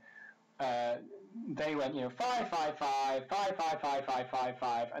attention, they went 5, 5, 5, 5, 5, 5, 5, 5,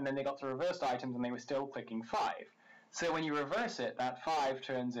 5, and then they got to reversed items and they were still clicking 5. So when you reverse it, that 5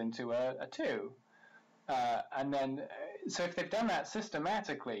 turns into a 2. And then, so if they've done that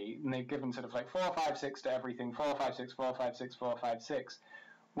systematically, and they've given sort of like 4, 5, 6 to everything, 4, 5, 6, 4, 5, 6, 4, 5, 6,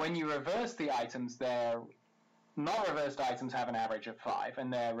 when you reverse the items, their not reversed items have an average of 5,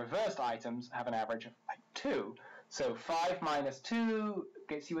 and their reversed items have an average of like 2. So 5 minus 2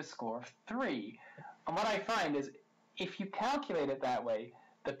 gets you a score of 3. And what I find is, if you calculate it that way,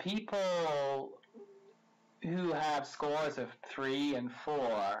 the people who have scores of 3 and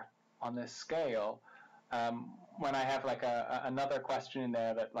 4 on this scale, when I have like another question in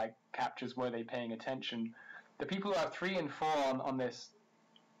there that like captures were they paying attention, the people who have 3 and 4 on this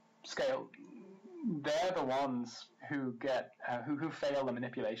scale, they're the ones who get who fail the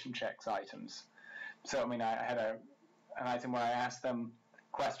manipulation checks items. So I mean, I had an item where I asked them,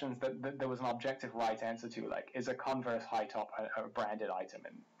 questions that there was an objective right answer to, like, is a Converse high top a branded item?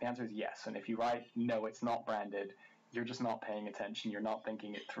 And the answer is yes. And if you write, no, it's not branded, you're just not paying attention, you're not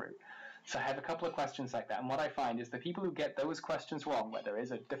thinking it through. So I have a couple of questions like that. And what I find is the people who get those questions wrong, where there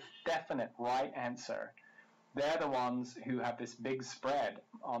is a definite right answer, they're the ones who have this big spread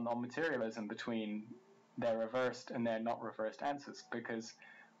on materialism between their reversed and their not reversed answers, because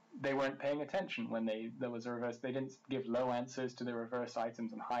they weren't paying attention when there was a reverse. They didn't give low answers to the reverse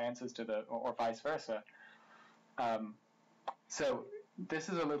items and high answers to or vice versa. So this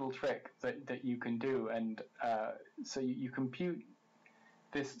is a little trick that you can do, and so you compute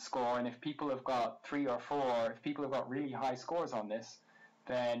this score, and if people have got 3 or 4, if people have got really high scores on this,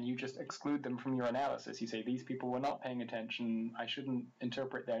 then you just exclude them from your analysis. You say, these people were not paying attention, I shouldn't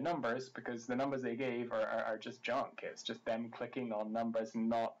interpret their numbers, because the numbers they gave are just junk. It's just them clicking on numbers and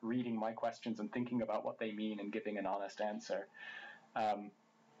not reading my questions and thinking about what they mean and giving an honest answer.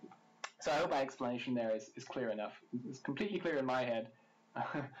 So I hope my explanation there is clear enough. It's completely clear in my head,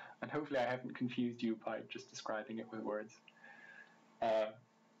 and hopefully I haven't confused you by just describing it with words.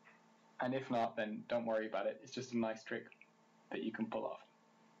 And if not, then don't worry about it. It's just a nice trick that you can pull off.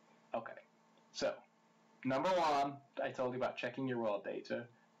 Okay, so number 1, I told you about checking your raw data.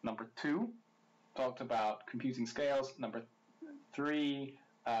 Number 2, talked about computing scales. Number 3,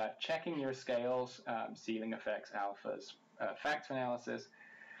 checking your scales, ceiling effects, alphas, factor analysis.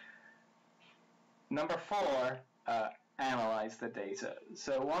 Number 4, analyze the data.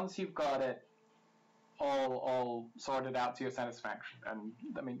 So once you've got it all sorted out to your satisfaction, and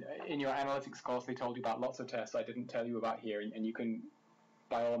I mean, in your analytics course they told you about lots of tests I didn't tell you about here, and you can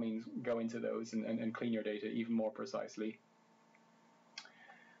by all means go into those and clean your data even more precisely.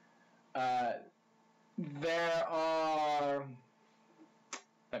 There are,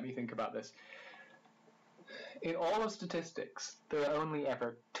 let me think about this. In all of statistics, there are only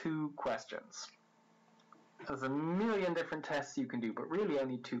ever 2 questions. There's a million different tests you can do, but really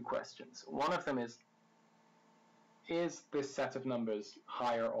only 2 questions. One of them is this set of numbers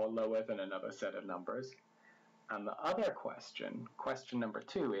higher or lower than another set of numbers? And the other question, question number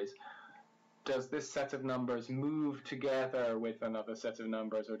 2, is, does this set of numbers move together with another set of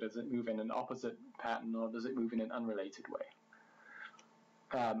numbers, or does it move in an opposite pattern, or does it move in an unrelated way?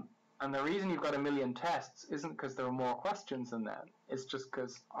 And the reason you've got a million tests isn't because there are more questions than that. It's just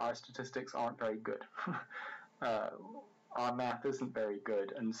because our statistics aren't very good. Our math isn't very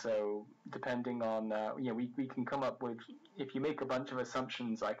good, and so depending on, we can come up with, if you make a bunch of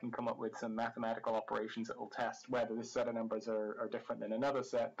assumptions, I can come up with some mathematical operations that will test whether this set of numbers are different than another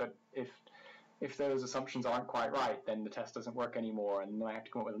set, but if those assumptions aren't quite right, then the test doesn't work anymore, and then I have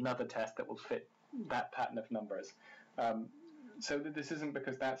to come up with another test that will fit that pattern of numbers. So this isn't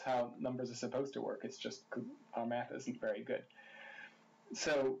because that's how numbers are supposed to work, it's just our math isn't very good.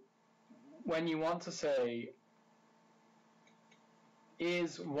 So when you want to say,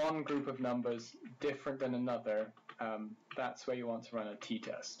 is one group of numbers different than another, that's where you want to run a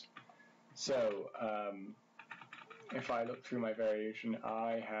t-test. So if I look through my variation,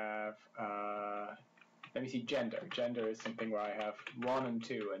 I have, let me see, gender. Gender is something where I have 1 and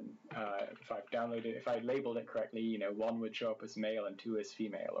 2, and if I labeled it correctly, 1 would show up as male and 2 as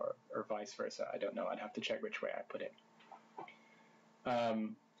female, or vice versa. I don't know, I'd have to check which way I put it.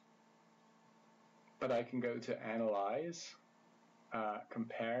 But I can go to Analyze,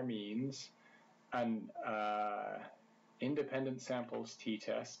 Compare Means, and Independent Samples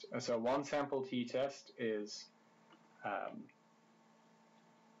t-test. So one sample t-test is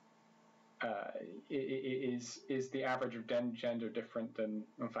the average of gender different than,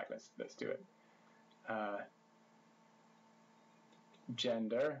 in fact, let's do it.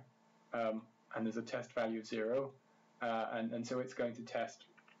 Gender, and there's a test value of 0, and so it's going to test,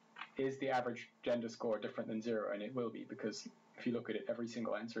 is the average gender score different than 0? And it will be, because if you look at it, every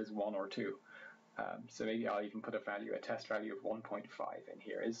single answer is 1 or 2. So maybe I'll even put a test value of 1.5 in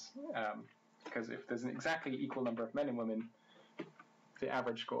here, because if there's an exactly equal number of men and women, the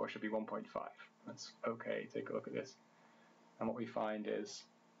average score should be 1.5. That's okay. Take a look at this. And what we find is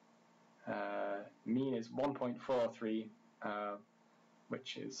mean is 1.43,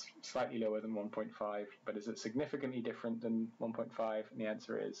 which is slightly lower than 1.5, but is it significantly different than 1.5? And the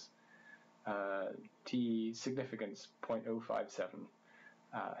answer is T significance 0.057.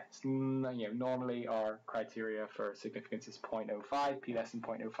 Normally our criteria for significance is 0.05, P less than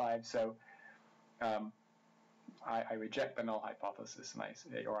 0.05, so I reject the null hypothesis, and I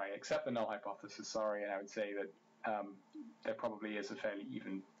accept the null hypothesis, sorry, and I would say that there probably is a fairly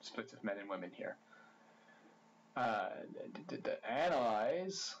even split of men and women here.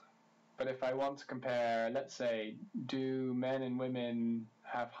 Analyze, But if I want to compare, let's say, do men and women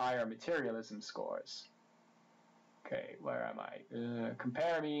have higher materialism scores? Okay, where am I?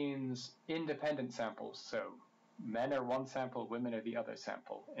 Compare means independent samples. So men are one sample, women are the other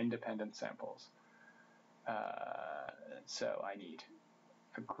sample, independent samples. So I need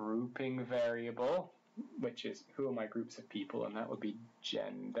a grouping variable, which is who are my groups of people, and that would be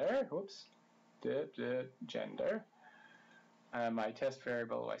gender. Whoops, gender. My test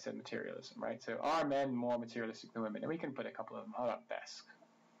variable, I said materialism, right? So are men more materialistic than women? And we can put a couple of them. How about BESC?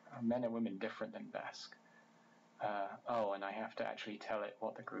 Are men and women different than BESC? Oh, and I have to actually tell it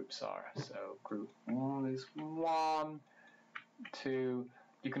what the groups are. So group 1 is 1, 2.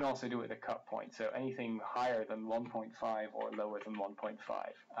 You can also do it with a cut point. So anything higher than 1.5 or lower than 1.5.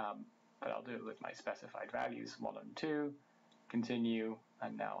 But I'll do it with my specified values, 1 and 2. Continue,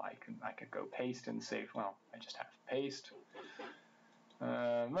 and now I could go paste and save. Well, I just have paste.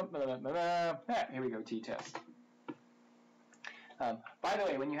 Yeah, here we go, t-test. By the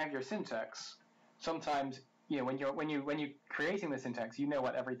way, when you have your syntax, sometimes when you're creating the syntax, you know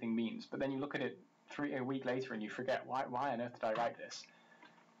what everything means, but then you look at it a week later and you forget why on earth did I write this?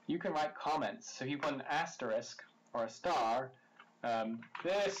 You can write comments. So if you put an asterisk or a star,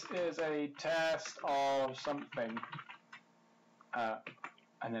 this is a test of something,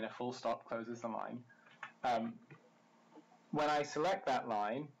 and then a full stop closes the line. When I select that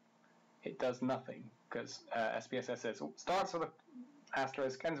line, it does nothing because SPSS says starts with an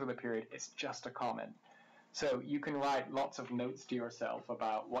asterisk, ends with a period. It's just a comment. So you can write lots of notes to yourself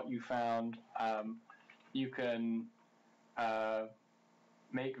about what you found. You can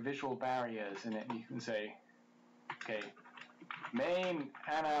make visual barriers in it. You can say, okay, main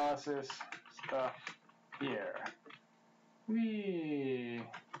analysis stuff here. Wee.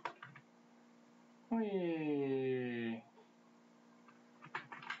 Boom.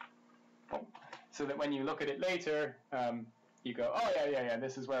 So that when you look at it later, you go, oh yeah,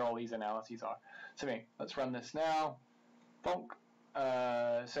 this is where all these analyses are. So anyway, let's run this now. Bonk.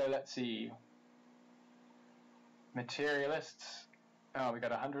 So let's see. Materialists. Oh, we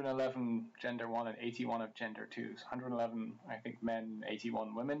got 111 gender 1 and 81 of gender 2. So 111, I think, men,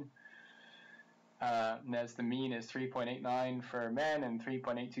 81 women. And as the mean is 3.89 for men and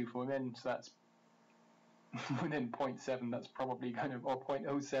 3.82 for women, so that's within 0.7, that's probably kind of, or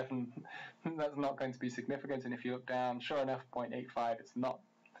 0.07, that's not going to be significant. And if you look down, sure enough, 0.85, it's not.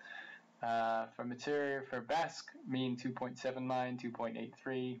 For material, for BESC, mean 2.79,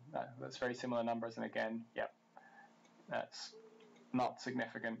 2.83, that's very similar numbers, and again, yep, that's not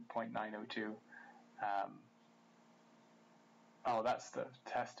significant, 0.902. Oh, that's the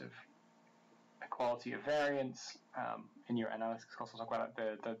test of equality of variance. In your analysis course, we'll talk about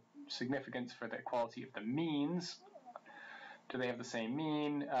the significance for the equality of the means. Do they have the same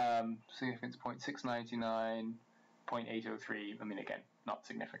mean? Significance 0.699, 0.803, I mean, again, not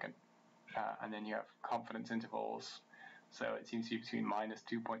significant. And then you have confidence intervals. So it seems to be between minus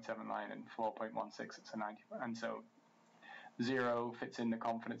 2.79 and 4.16. It's a 90, and so 0 fits in the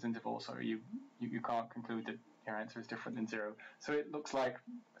confidence interval. So you can't conclude that your answer is different than 0. So it looks like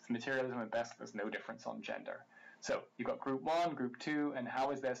with materialism and BESC, there's no difference on gender. So you've got group 1, group 2, and how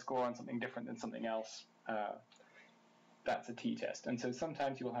is their score on something different than something else? That's a t-test. And so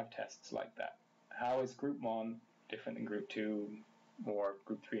sometimes you will have tests like that. How is group 1 different than group 2? Or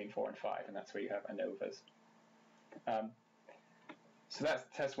group 3 and 4 and 5, and that's where you have ANOVAs. So that's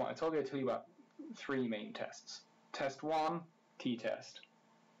test 1. I told you about 3 main tests. Test 1, t-test.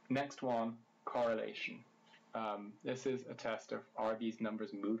 Next one, correlation. This is a test of, are these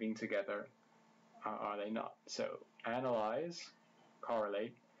numbers moving together? Are they not? So analyze,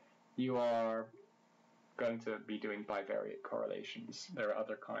 correlate. You are going to be doing bivariate correlations. There are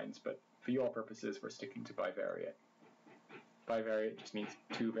other kinds, but for your purposes, we're sticking to bivariate. Bivariate just means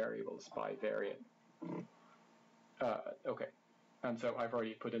 2 variables, bivariate. Okay, and so I've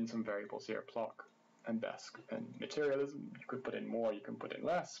already put in some variables here, PLOC and BESC. And materialism, you could put in more, you can put in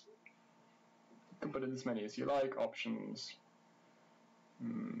less. You can put in as many as you like, options.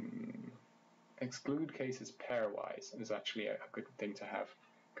 Exclude cases pairwise is actually a good thing to have,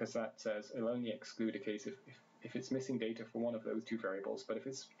 because that says it'll only exclude a case if it's missing data for one of those 2 variables, but if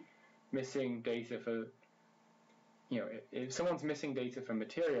it's missing data for, if someone's missing data for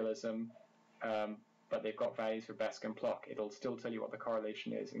materialism, but they've got values for BESC and PLOC, it'll still tell you what the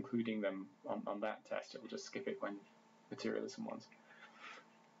correlation is, including them on that test. It'll just skip it when materialism wants.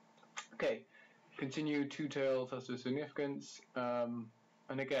 Okay, continue two-tailed test of significance,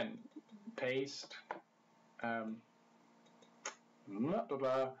 and again, paste, blah, blah,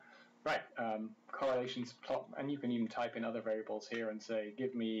 blah. Right, correlations, plot, and you can even type in other variables here and say,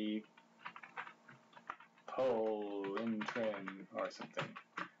 give me poll in trim or something.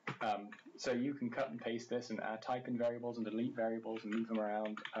 So you can cut and paste this and type in variables and delete variables and move them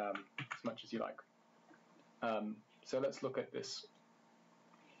around as much as you like. So let's look at this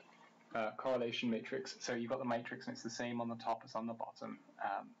correlation matrix. So you've got the matrix and it's the same on the top as on the bottom.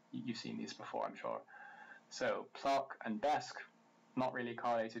 You've seen these before, I'm sure. So Plock and Besk, not really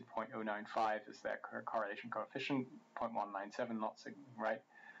correlated, 0.095 is their correlation coefficient, 0.197 not right.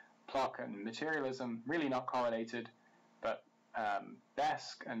 Plock and materialism, really not correlated, but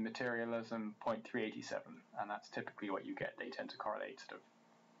Besk and materialism, 0.387, and that's typically what you get. They tend to correlate sort of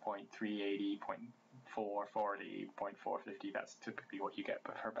 0.380, 0.440, 0.450, that's typically what you get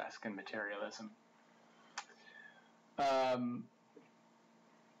for Besk and materialism.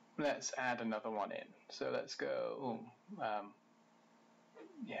 Let's add another one in. So let's go,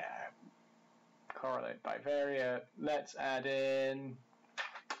 correlate bivariate. Let's add in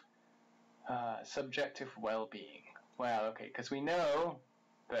subjective well-being. Well, okay, because we know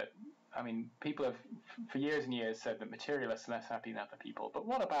that, I mean, people have for years and years said that materialists are less happy than other people, but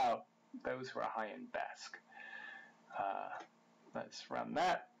what about those who are high in Besk? Let's run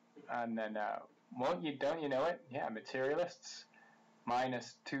that, and then don't you know it? Yeah, materialists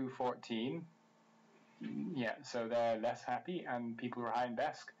minus 214. Yeah, so they're less happy, and people who are high in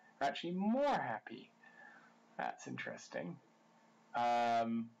Besk are actually more happy. That's interesting.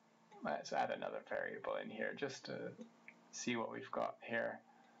 Let's add another variable in here just to see what we've got here.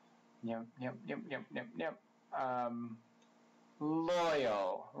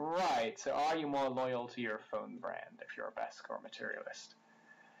 Loyal, right. So are you more loyal to your phone brand if you're a Besk or a materialist?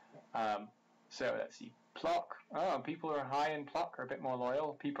 So let's see. Plock. Oh, people who are high in Plock are a bit more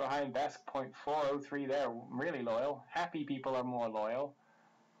loyal. People who are high in Besk, 0.403 there, really loyal. Happy people are more loyal.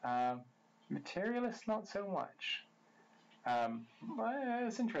 Materialists, not so much. Well,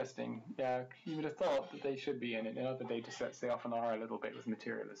 it's interesting. Yeah, you would have thought that they should be in it. In other data sets, they often are a little bit with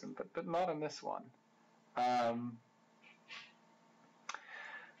materialism, but not in this one.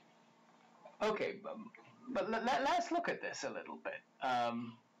 Okay, but let's look at this a little bit.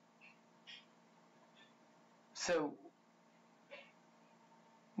 So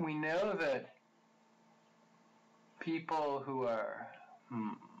we know that people who are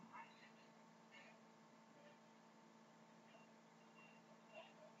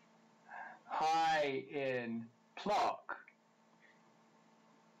high in Plock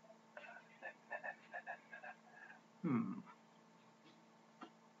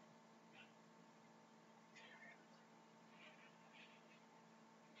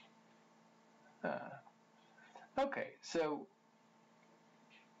okay, so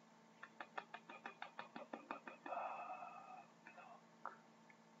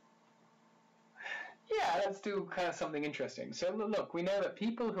yeah, let's do kind of something interesting. So look, we know that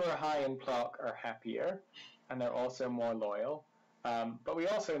people who are high in Plock are happier, and they're also more loyal. But we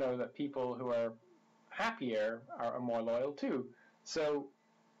also know that people who are happier are more loyal too. So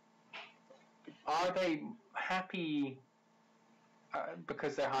are they happy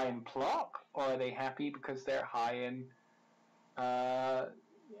because they're high in Plock, or are they happy because they're high in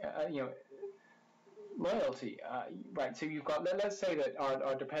loyalty? Right, so you've got, let's say that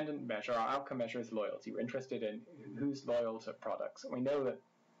our dependent measure, our outcome measure is loyalty. We're interested in who's loyal to products. We know that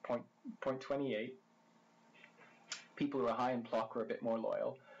 0.28, people who are high in Plock are a bit more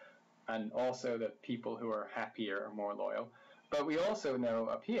loyal, and also that people who are happier are more loyal. But we also know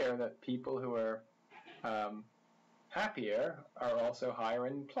up here that people who are happier are also higher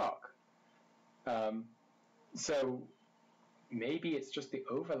in Plock. So maybe it's just the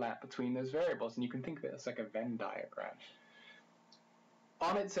overlap between those variables, and you can think of it as like a Venn diagram.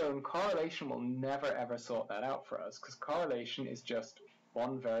 On its own, correlation will never ever sort that out for us, because correlation is just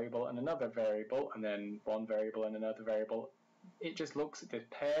one variable and another variable, and then one variable and another variable. It just looks at the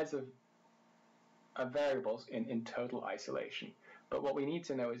pairs of variables in total isolation. But what we need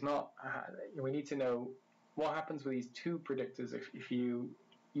to know is not, we need to know what happens with these two predictors if you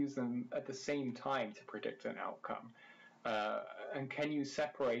use them at the same time to predict an outcome. And can you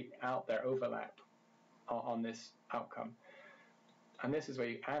separate out their overlap on this outcome? And this is where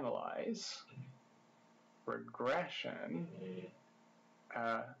you analyze regression,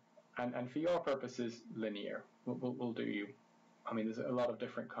 and for your purposes, linear. We'll do you. I mean, there's a lot of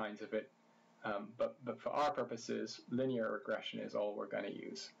different kinds of it, but for our purposes, linear regression is all we're going to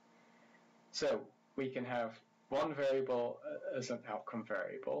use. So we can have one variable as an outcome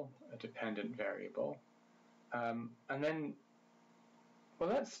variable, a dependent variable. And then, well,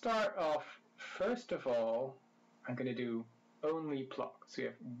 let's start off, first of all, I'm going to do only Plock. So you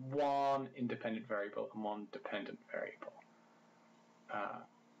have one independent variable and one dependent variable.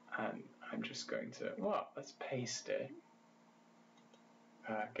 And I'm just going to, well, let's paste it.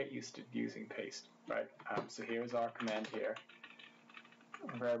 Get used to using paste, right? So here's our command here.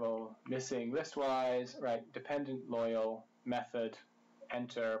 Variable missing listwise, right? Dependent loyal method,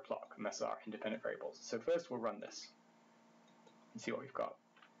 enter plock, and that's our independent variables. So first we'll run this and see what we've got.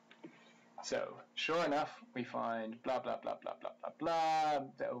 So sure enough, we find blah blah blah blah blah blah blah.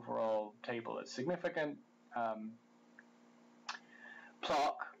 The overall table is significant.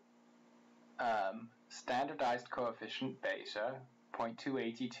 Plock standardized coefficient beta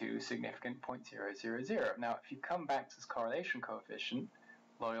 0.282, significant 0.000. Now, if you come back to this correlation coefficient,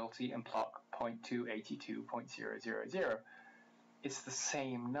 loyalty and plock 0.282, 0.000, it's the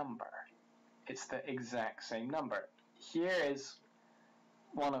same number. It's the exact same number. Here is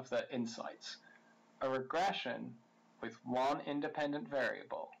one of the insights. A regression with one independent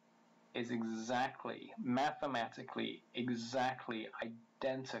variable is exactly, mathematically, exactly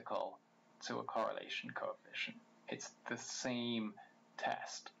identical to a correlation coefficient. It's the same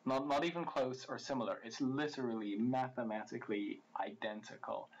test. Not even close or similar. It's literally mathematically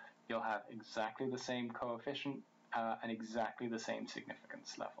identical. You'll have exactly the same coefficient and exactly the same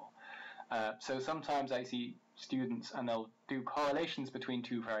significance level. So sometimes I see students and they'll do correlations between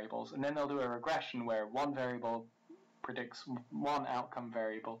two variables, and then they'll do a regression where one variable predicts one outcome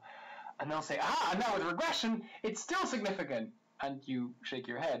variable, and they'll say, now with regression, it's still significant. And you shake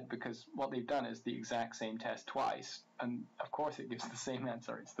your head because what they've done is the exact same test twice, and of course it gives the same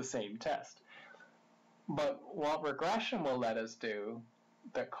answer. It's the same test. But what regression will let us do,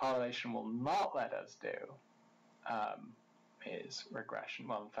 that correlation will not let us do, is regression.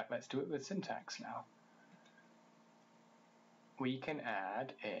 Well, in fact, let's do it with syntax now. We can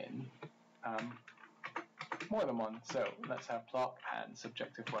add in more than one. So let's have plock and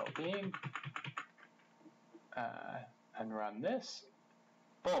subjective well-being. And run this.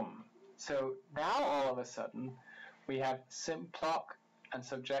 Boom. So now all of a sudden we have plock and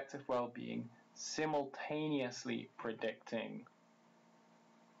subjective well-being simultaneously predicting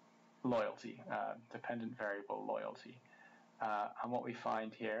loyalty, dependent variable loyalty. And what we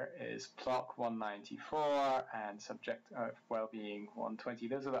find here is plock 194 and subjective well-being 120.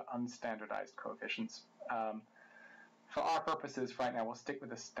 Those are the unstandardized coefficients. For our purposes right now, we'll stick with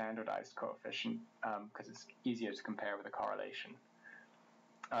the standardized coefficient because it's easier to compare with a correlation.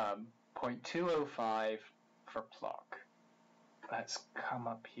 0.205 for plock. Let's come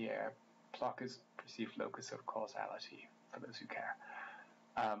up here. Plock is perceived locus of causality, for those who care.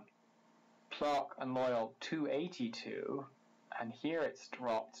 Plock and loyal 282, and here it's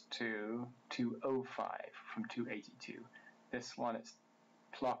dropped to 205 from 282. This one, it's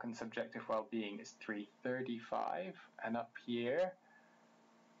plock and subjective well-being is 335, and up here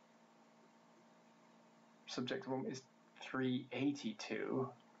subjective well-being is 382,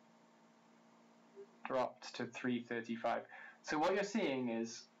 dropped to 335. So what you're seeing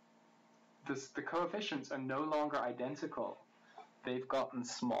is the coefficients are no longer identical. They've gotten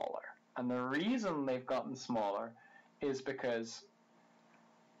smaller, and the reason they've gotten smaller is because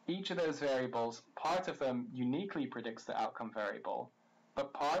each of those variables, part of them uniquely predicts the outcome variable,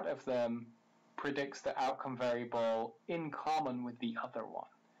 but part of them predicts the outcome variable in common with the other one.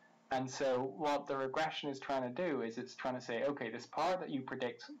 And so what the regression is trying to do is it's trying to say, okay, this part that you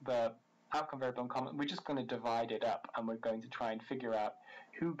predict the outcome variable in common, we're just going to divide it up, and we're going to try and figure out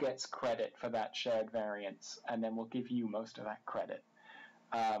who gets credit for that shared variance, and then we'll give you most of that credit.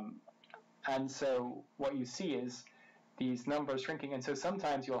 And so what you see is these numbers shrinking, and so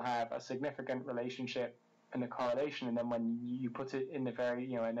sometimes you'll have a significant relationship in the correlation, and then when you put it in the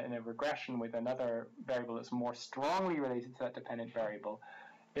in a regression with another variable that's more strongly related to that dependent variable,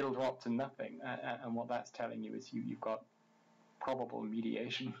 it'll drop to nothing. And what that's telling you is you've got probable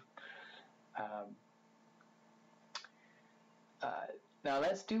mediation. Now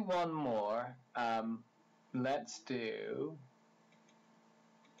let's do one more. Let's do.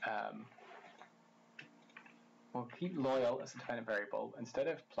 We'll keep loyal as a dependent variable. Instead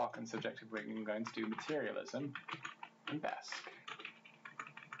of plock and subjective weighting, I'm going to do materialism and BESC.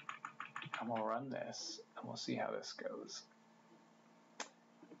 And we'll run this, and we'll see how this goes.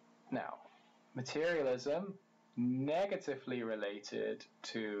 Now, materialism, negatively related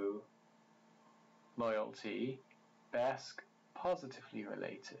to loyalty, BESC, positively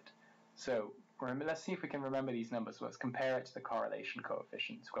related. So let's see if we can remember these numbers. So let's compare it to the correlation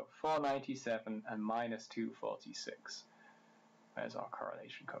coefficients. We've got 497 and minus 246. There's our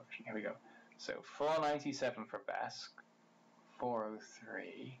correlation coefficient. Here we go. So 497 for BESC,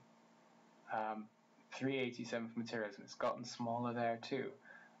 403, 387 for materialism. It's gotten smaller there too.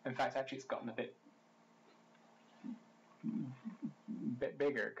 In fact, actually, it's gotten a bit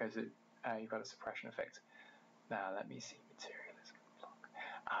bigger because you've got a suppression effect. Now let me see, materialism and block.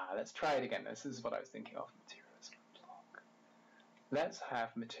 Let's try it again. This is what I was thinking of, materialism and block. Let's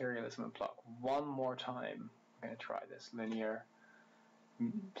have materialism and block one more time. I'm going to try this, linear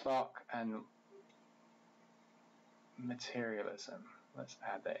block and materialism. Let's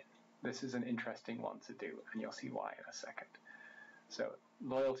add that. This is an interesting one to do, and you'll see why in a second. So,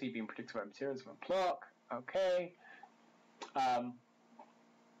 loyalty being predicted by materialism and block, okay.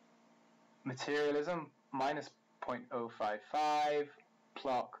 Materialism, minus 0.055,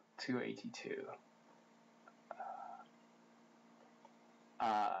 block 282.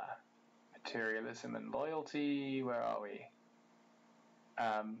 Materialism and loyalty, where are we?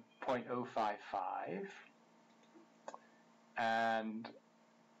 0.055. And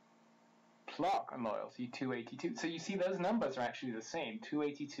block and loyalty, 282. So you see those numbers are actually the same,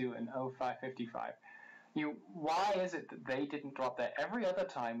 282 and 0555. Why is it that they didn't drop there? Every other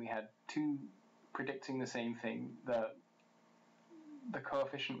time we had two predicting the same thing, the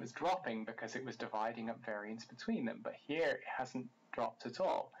coefficient was dropping because it was dividing up variance between them. But here it hasn't dropped at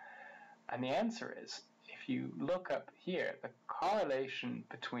all. And the answer is, if you look up here, the correlation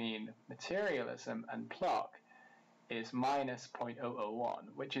between materialism and block is minus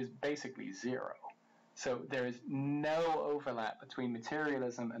 0.001, which is basically 0. So there is no overlap between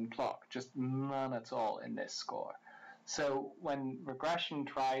materialism and block, just none at all in this score. So when regression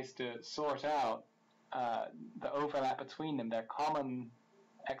tries to sort out the overlap between them, their common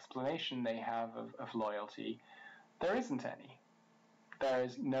explanation they have of loyalty, there isn't any. There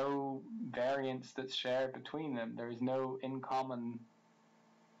is no variance that's shared between them. There is no in common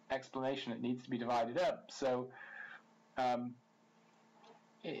explanation. It needs to be divided up. So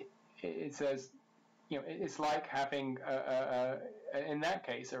it says, it's like having, in that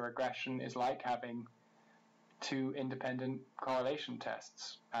case, a regression is like having two independent correlation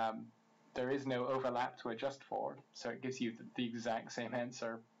tests. There is no overlap to adjust for, so it gives you the exact same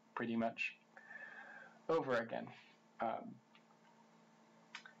answer pretty much over again.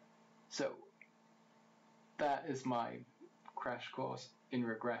 So that is my crash course in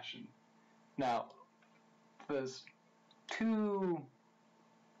regression. Now, there's two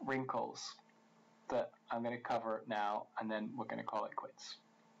wrinkles that I'm going to cover now, and then we're going to call it quits.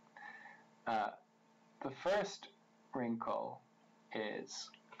 The first wrinkle is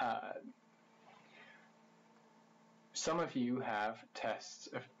some of you have tests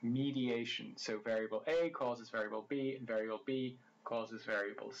of mediation. So variable A causes variable B, and variable B causes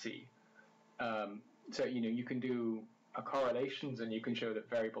variable C. So you can do correlations, and you can show that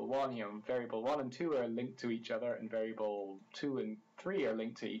variable 1 and 2 are linked to each other, and variable 2 and 3 are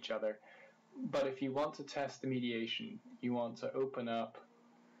linked to each other. But if you want to test the mediation, you want to open up,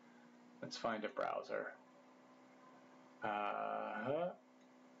 let's find a browser.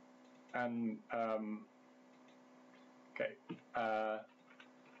 And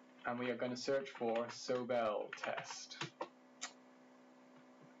we are going to search for Sobel test.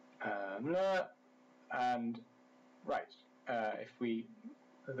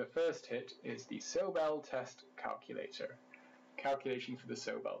 The first hit is the Sobel test calculator. Calculation for the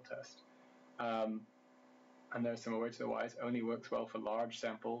Sobel test. And there's some words to the wise, only works well for large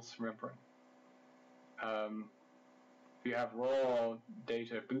samples, remember. If you have raw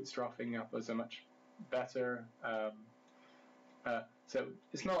data, bootstrapping up is a much better. So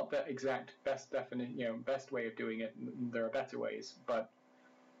it's not the exact best definition, best way of doing it. There are better ways, but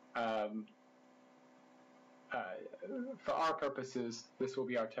for our purposes, this will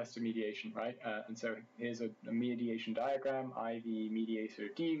be our test of mediation, right? And so here's a mediation diagram, IV, mediator,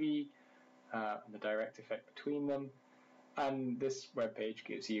 DV, and the direct effect between them. And this web page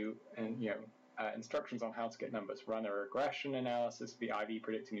gives you, instructions on how to get numbers. Run a regression analysis, the IV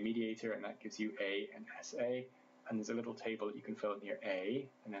predicting the mediator, and that gives you A and SA. And there's a little table that you can fill in here, A,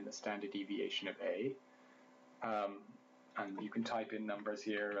 and then the standard deviation of A. And you can type in numbers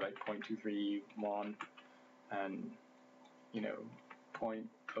here like 0.231 and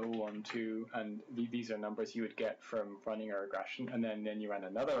 0.012, and these are numbers you would get from running a regression. And then you run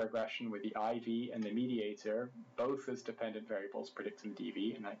another regression with the IV and the mediator, both as dependent variables predicting the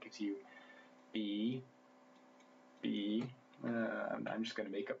DV, and that gives you B. I'm just going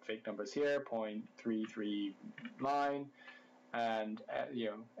to make up fake numbers here, 0.339, and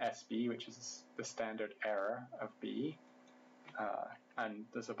SB, which is the standard error of B. And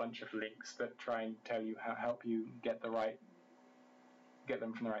there's a bunch of links that try and tell you help you get them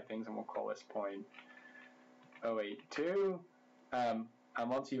from the right things, and we'll call this 0.082. And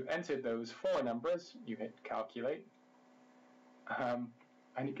once you've entered those four numbers, you hit calculate, and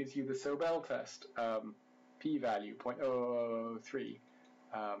it gives you the Sobel test, p-value 0.003.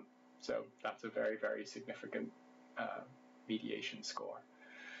 So that's a very, very significant mediation score,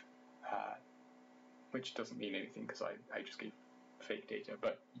 which doesn't mean anything because I just gave fake data,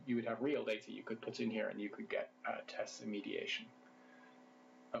 but you would have real data you could put in here and you could get tests of mediation.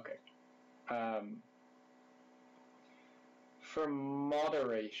 Okay. For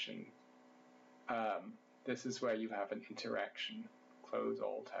moderation, this is where you have an interaction. Close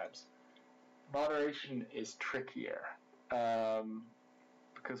all tabs. Moderation is trickier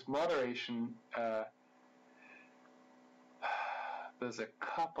because moderation, there's a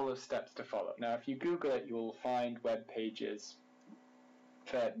couple of steps to follow. Now, if you Google it, you will find web pages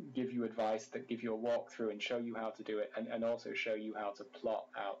that give you advice, that give you a walkthrough and show you how to do it, and also show you how to plot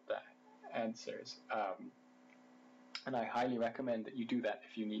out the answers. And I highly recommend that you do that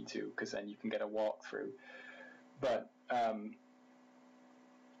if you need to, because then you can get a walkthrough. But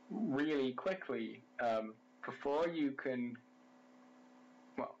really quickly, before you can,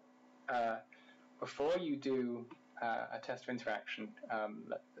 before you do a test of interaction,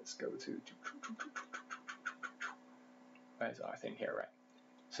 let's go to, where's our thing here, right?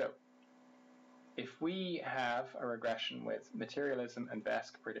 So, if we have a regression with materialism and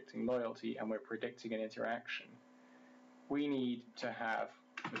BESC predicting loyalty, and we're predicting an interaction, we need to have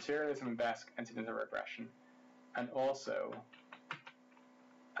materialism and BESC entered into regression, and also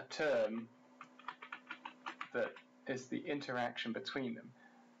a term that is the interaction between them,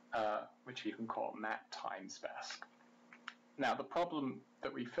 which you can call mat times BESC. Now, the problem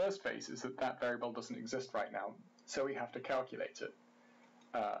that we first face is that that variable doesn't exist right now, so we have to calculate it.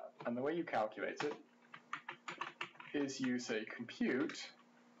 And the way you calculate it is you say compute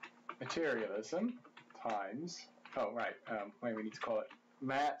materialism times, we need to call it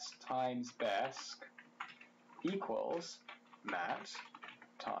mat times BESC equals mat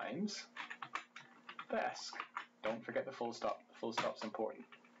times BESC. Don't forget the full stop. The full stop's important.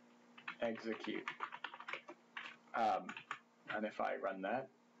 Execute. And if I run that,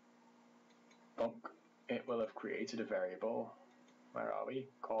 bonk, it will have created a variable, where are we,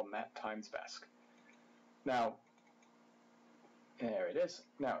 called mat times BESC. Now, there it is.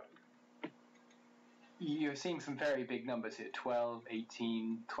 Now, you're seeing some very big numbers here, 12,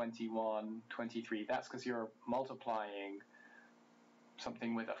 18, 21, 23. That's because you're multiplying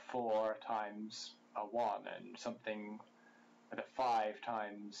something with a 4 times a 1 and something with a 5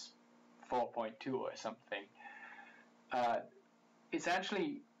 times 4.2 or something. It's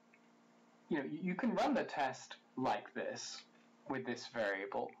actually, you can run the test like this with this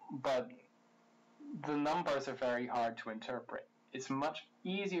variable, but the numbers are very hard to interpret. It's much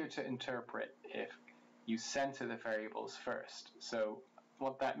easier to interpret if you center the variables first. So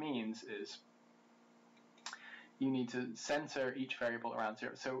what that means is you need to center each variable around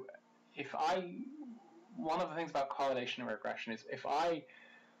 0. So one of the things about correlation and regression is if I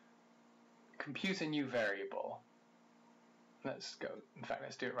compute a new variable, let's do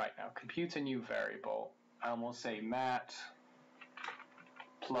it right now. Compute a new variable, and we'll say mat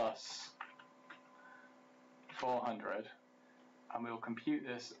plus 400, and we'll compute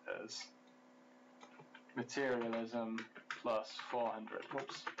this as materialism plus 400.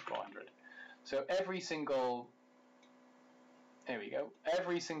 Whoops, 400. So every single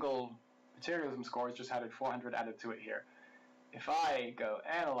materialism score is just added 400 added to it here. If I go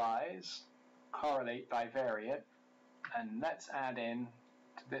analyze, correlate by variate, and let's add in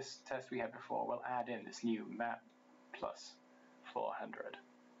to this test we had before, we'll add in this new mat plus 400.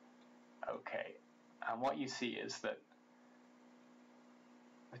 Okay, and what you see is that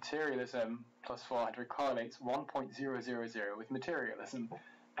materialism plus 400 correlates 1.000 with materialism.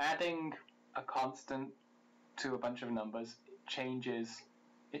 Adding a constant to a bunch of numbers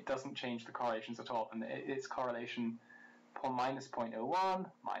it doesn't change the correlations at all, and its correlation minus 0.01,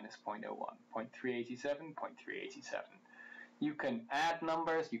 minus 0.01, 0.387, 0.387. You can add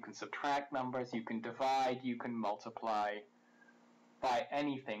numbers, you can subtract numbers, you can divide, you can multiply by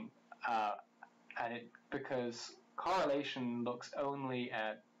anything, because correlation looks only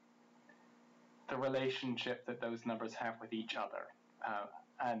at the relationship that those numbers have with each other,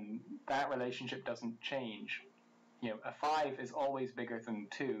 and that relationship doesn't change. A 5 is always bigger than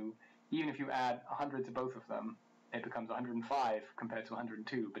 2. Even if you add 100 to both of them, it becomes 105 compared to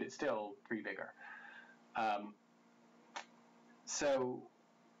 102, but it's still 3 bigger. So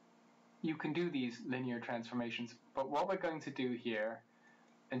you can do these linear transformations, but what we're going to do here,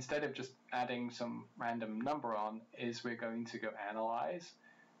 instead of just adding some random number on, is we're going to go analyze,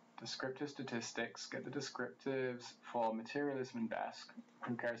 descriptive statistics, get the descriptives for materialism and BESC.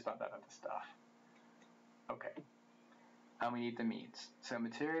 Who cares about that other stuff? Okay. And we need the means. So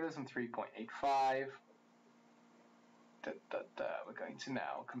materialism 3.85, we're going to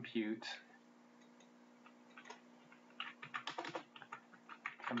now compute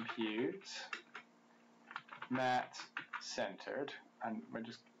math-centered, and we're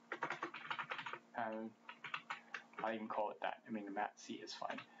just, I even call it that, I mean the math-C is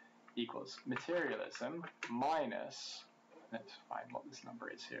fine, equals materialism minus, let's find what this number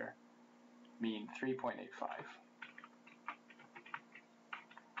is here, mean 3.85.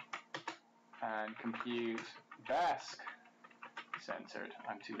 And compute BESC centered,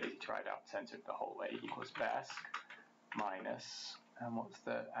 I'm too lazy to write out centered the whole way, equals BESC minus, and what's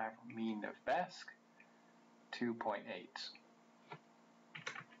the mean of BESC? 2.8.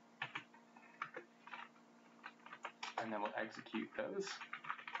 And then we'll execute those.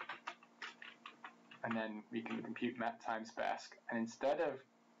 And then we can compute mat times BESC. And instead of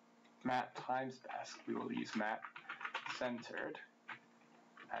mat times BESC, we will use mat centered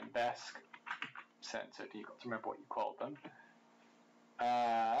and BESC centered. You've got to remember what you called them.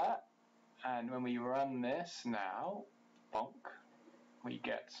 And when we run this now, bonk, we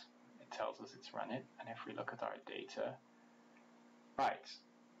get, it tells us it's run it. And if we look at our data, right,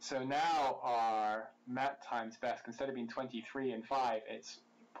 so now our mat times BESC, instead of being 23 and 5, it's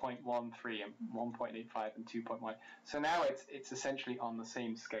 0.13 and 1.85 and 2.1. So now it's essentially on the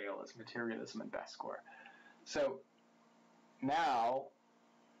same scale as materialism and BESC were. So now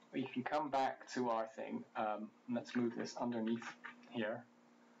we can come back to our thing. Let's move this underneath here.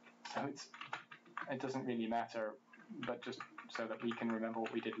 So it doesn't really matter, but just so that we can remember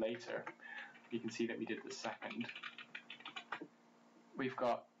what we did later, you can see that we did the second. We've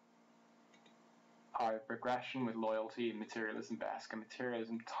got our regression with loyalty and materialism BESC, and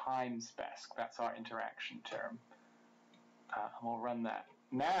materialism times BESC. That's our interaction term. And we'll run that.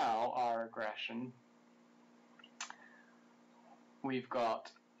 Now our regression, we've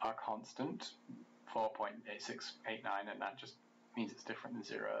got our constant, 4.8689, and that just means it's different than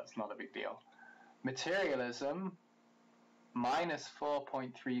 0. That's not a big deal. Materialism, minus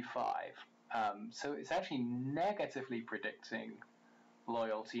 4.35. So it's actually negatively predicting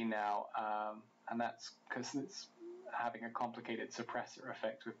loyalty now, and that's because it's having a complicated suppressor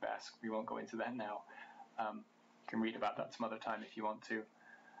effect with BESC. We won't go into that now. You can read about that some other time if you want to.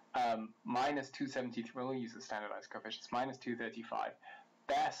 Minus 273, we'll use the standardized coefficients, minus 235.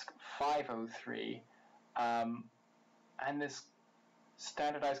 BESC 503, and this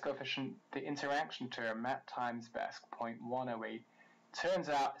standardized coefficient, the interaction term, mat times BESC, 0.108, turns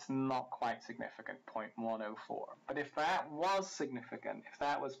out it's not quite significant, 0.104. But if that was significant, if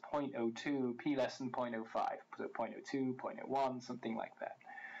that was 0.02, p less than 0.05, so 0.02, 0.01, something like that,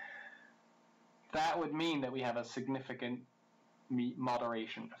 that would mean that we have a significant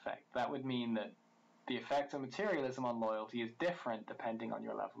moderation effect. That would mean that the effect of materialism on loyalty is different depending on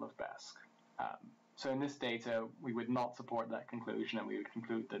your level of BESC. So in this data, we would not support that conclusion, and we would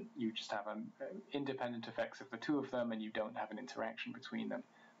conclude that you just have independent effects of the two of them and you don't have an interaction between them.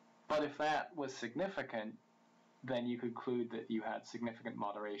 But if that was significant, then you could conclude that you had significant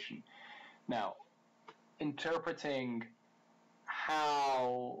moderation. Now, interpreting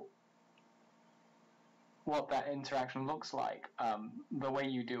what that interaction looks like, the way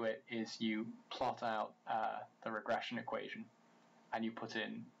you do it is you plot out the regression equation and you put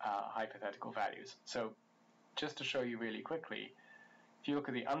in hypothetical values. So just to show you really quickly, if you look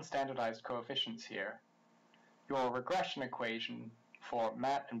at the unstandardized coefficients here, your regression equation for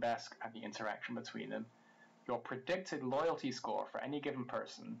mat and BESC and the interaction between them, your predicted loyalty score for any given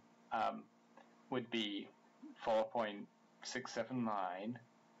person would be 4.679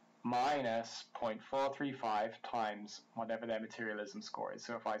 minus 0.435 times whatever their materialism score is.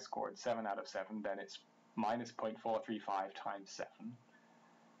 So if I scored 7 out of 7, then it's minus 0.435 times 7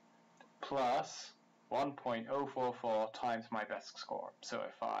 plus 1.044 times my BESC score. So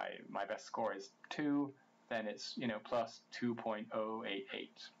if my BESC score is 2, then it's plus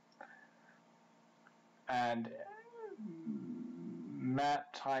 2.088. And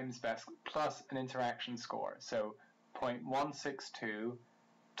mat times BESC plus an interaction score. So 0.162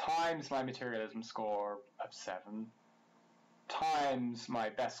 times my materialism score of 7 times my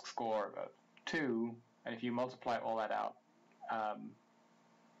BESC score of 2, and if you multiply all that out,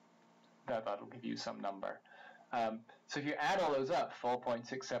 that'll give you some number. So if you add all those up,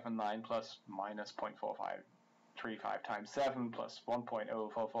 4.679 plus minus 0.4535 times 7 plus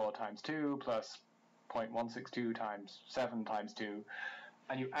 1.044 times 2 plus 0.162 times 7 times 2,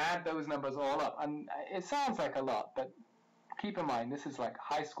 and you add those numbers all up, and it sounds like a lot, but keep in mind this is like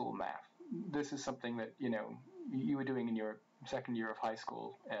high school math. This is something that you were doing in your second year of high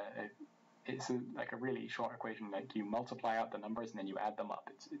school. It's like a really short equation. Like you multiply out the numbers and then you add them up.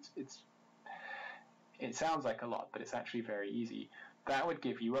 it sounds like a lot, but it's actually very easy. That would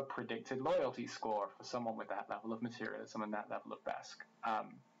give you a predicted loyalty score for someone with that level of materialism and that level of BESC.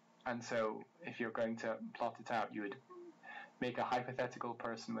 And so if you're going to plot it out, you would make a hypothetical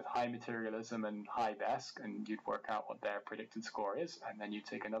person with high materialism and high BESC, and you'd work out what their predicted score is, and then you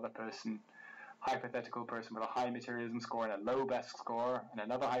take another hypothetical person with a high materialism score and a low BESC score, and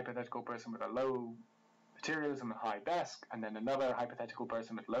another hypothetical person with a low materialism and high BESC, and then another hypothetical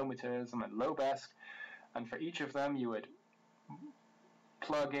person with low materialism and low BESC, and for each of them you would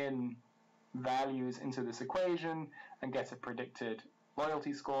plug in values into this equation and get a predicted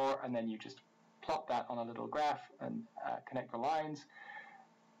loyalty score, and then you just plot that on a little graph and connect the lines,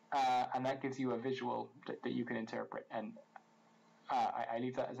 and that gives you a visual that you can interpret. And I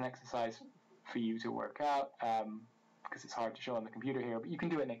leave that as an exercise for you to work out, because it's hard to show on the computer here, but you can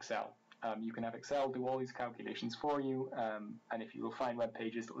do it in Excel. You can have Excel do all these calculations for you, and if you will find web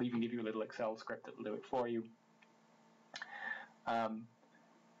pages that will even give you a little Excel script that will do it for you. And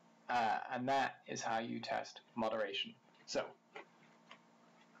that is how you test moderation. So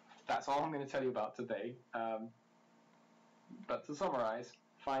that's all I'm going to tell you about today. But to summarize,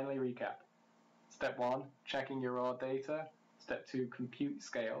 finally recap. Step 1, checking your raw data. Step 2, compute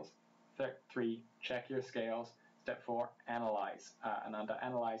scales. Step 3, check your scales. Step 4, analyze. And under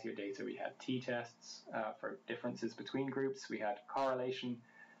analyze your data, we had t-tests for differences between groups. We had correlation,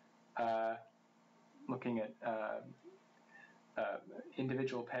 looking at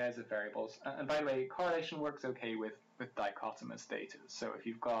individual pairs of variables. And by the way, correlation works okay with dichotomous data. So if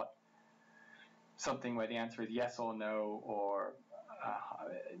you've got something where the answer is yes or no, or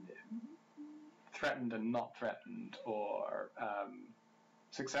threatened and not threatened, or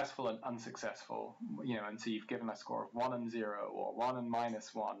successful and unsuccessful, and so you've given a score of 1 and 0 or 1 and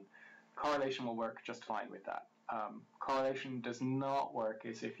 -1, correlation will work just fine with that. Correlation does not work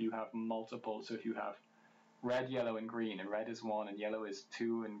as if you have multiple, so if you have red, yellow, and green, and red is 1 and yellow is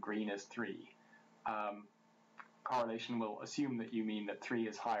 2 and green is 3. Correlation will assume that you mean that 3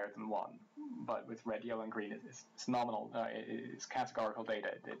 is higher than 1, but with red, yellow, and green, it's nominal, it's categorical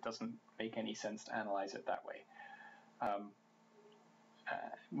data. It doesn't make any sense to analyze it that way.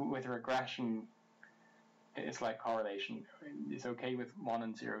 With regression, it's like correlation. It's okay with 1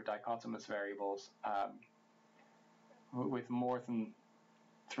 and 0 dichotomous variables. With more than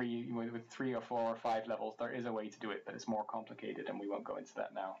 3, with 3 or 4 or 5 levels, there is a way to do it, but it's more complicated, and we won't go into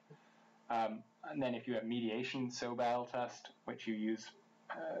that now. And then if you have mediation, Sobel test, which you use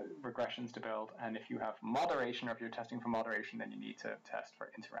regressions to build, and if you have moderation, or if you're testing for moderation, then you need to test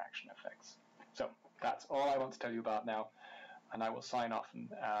for interaction effects. So that's all I want to tell you about now, and I will sign off and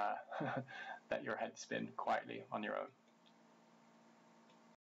let your head spin quietly on your own.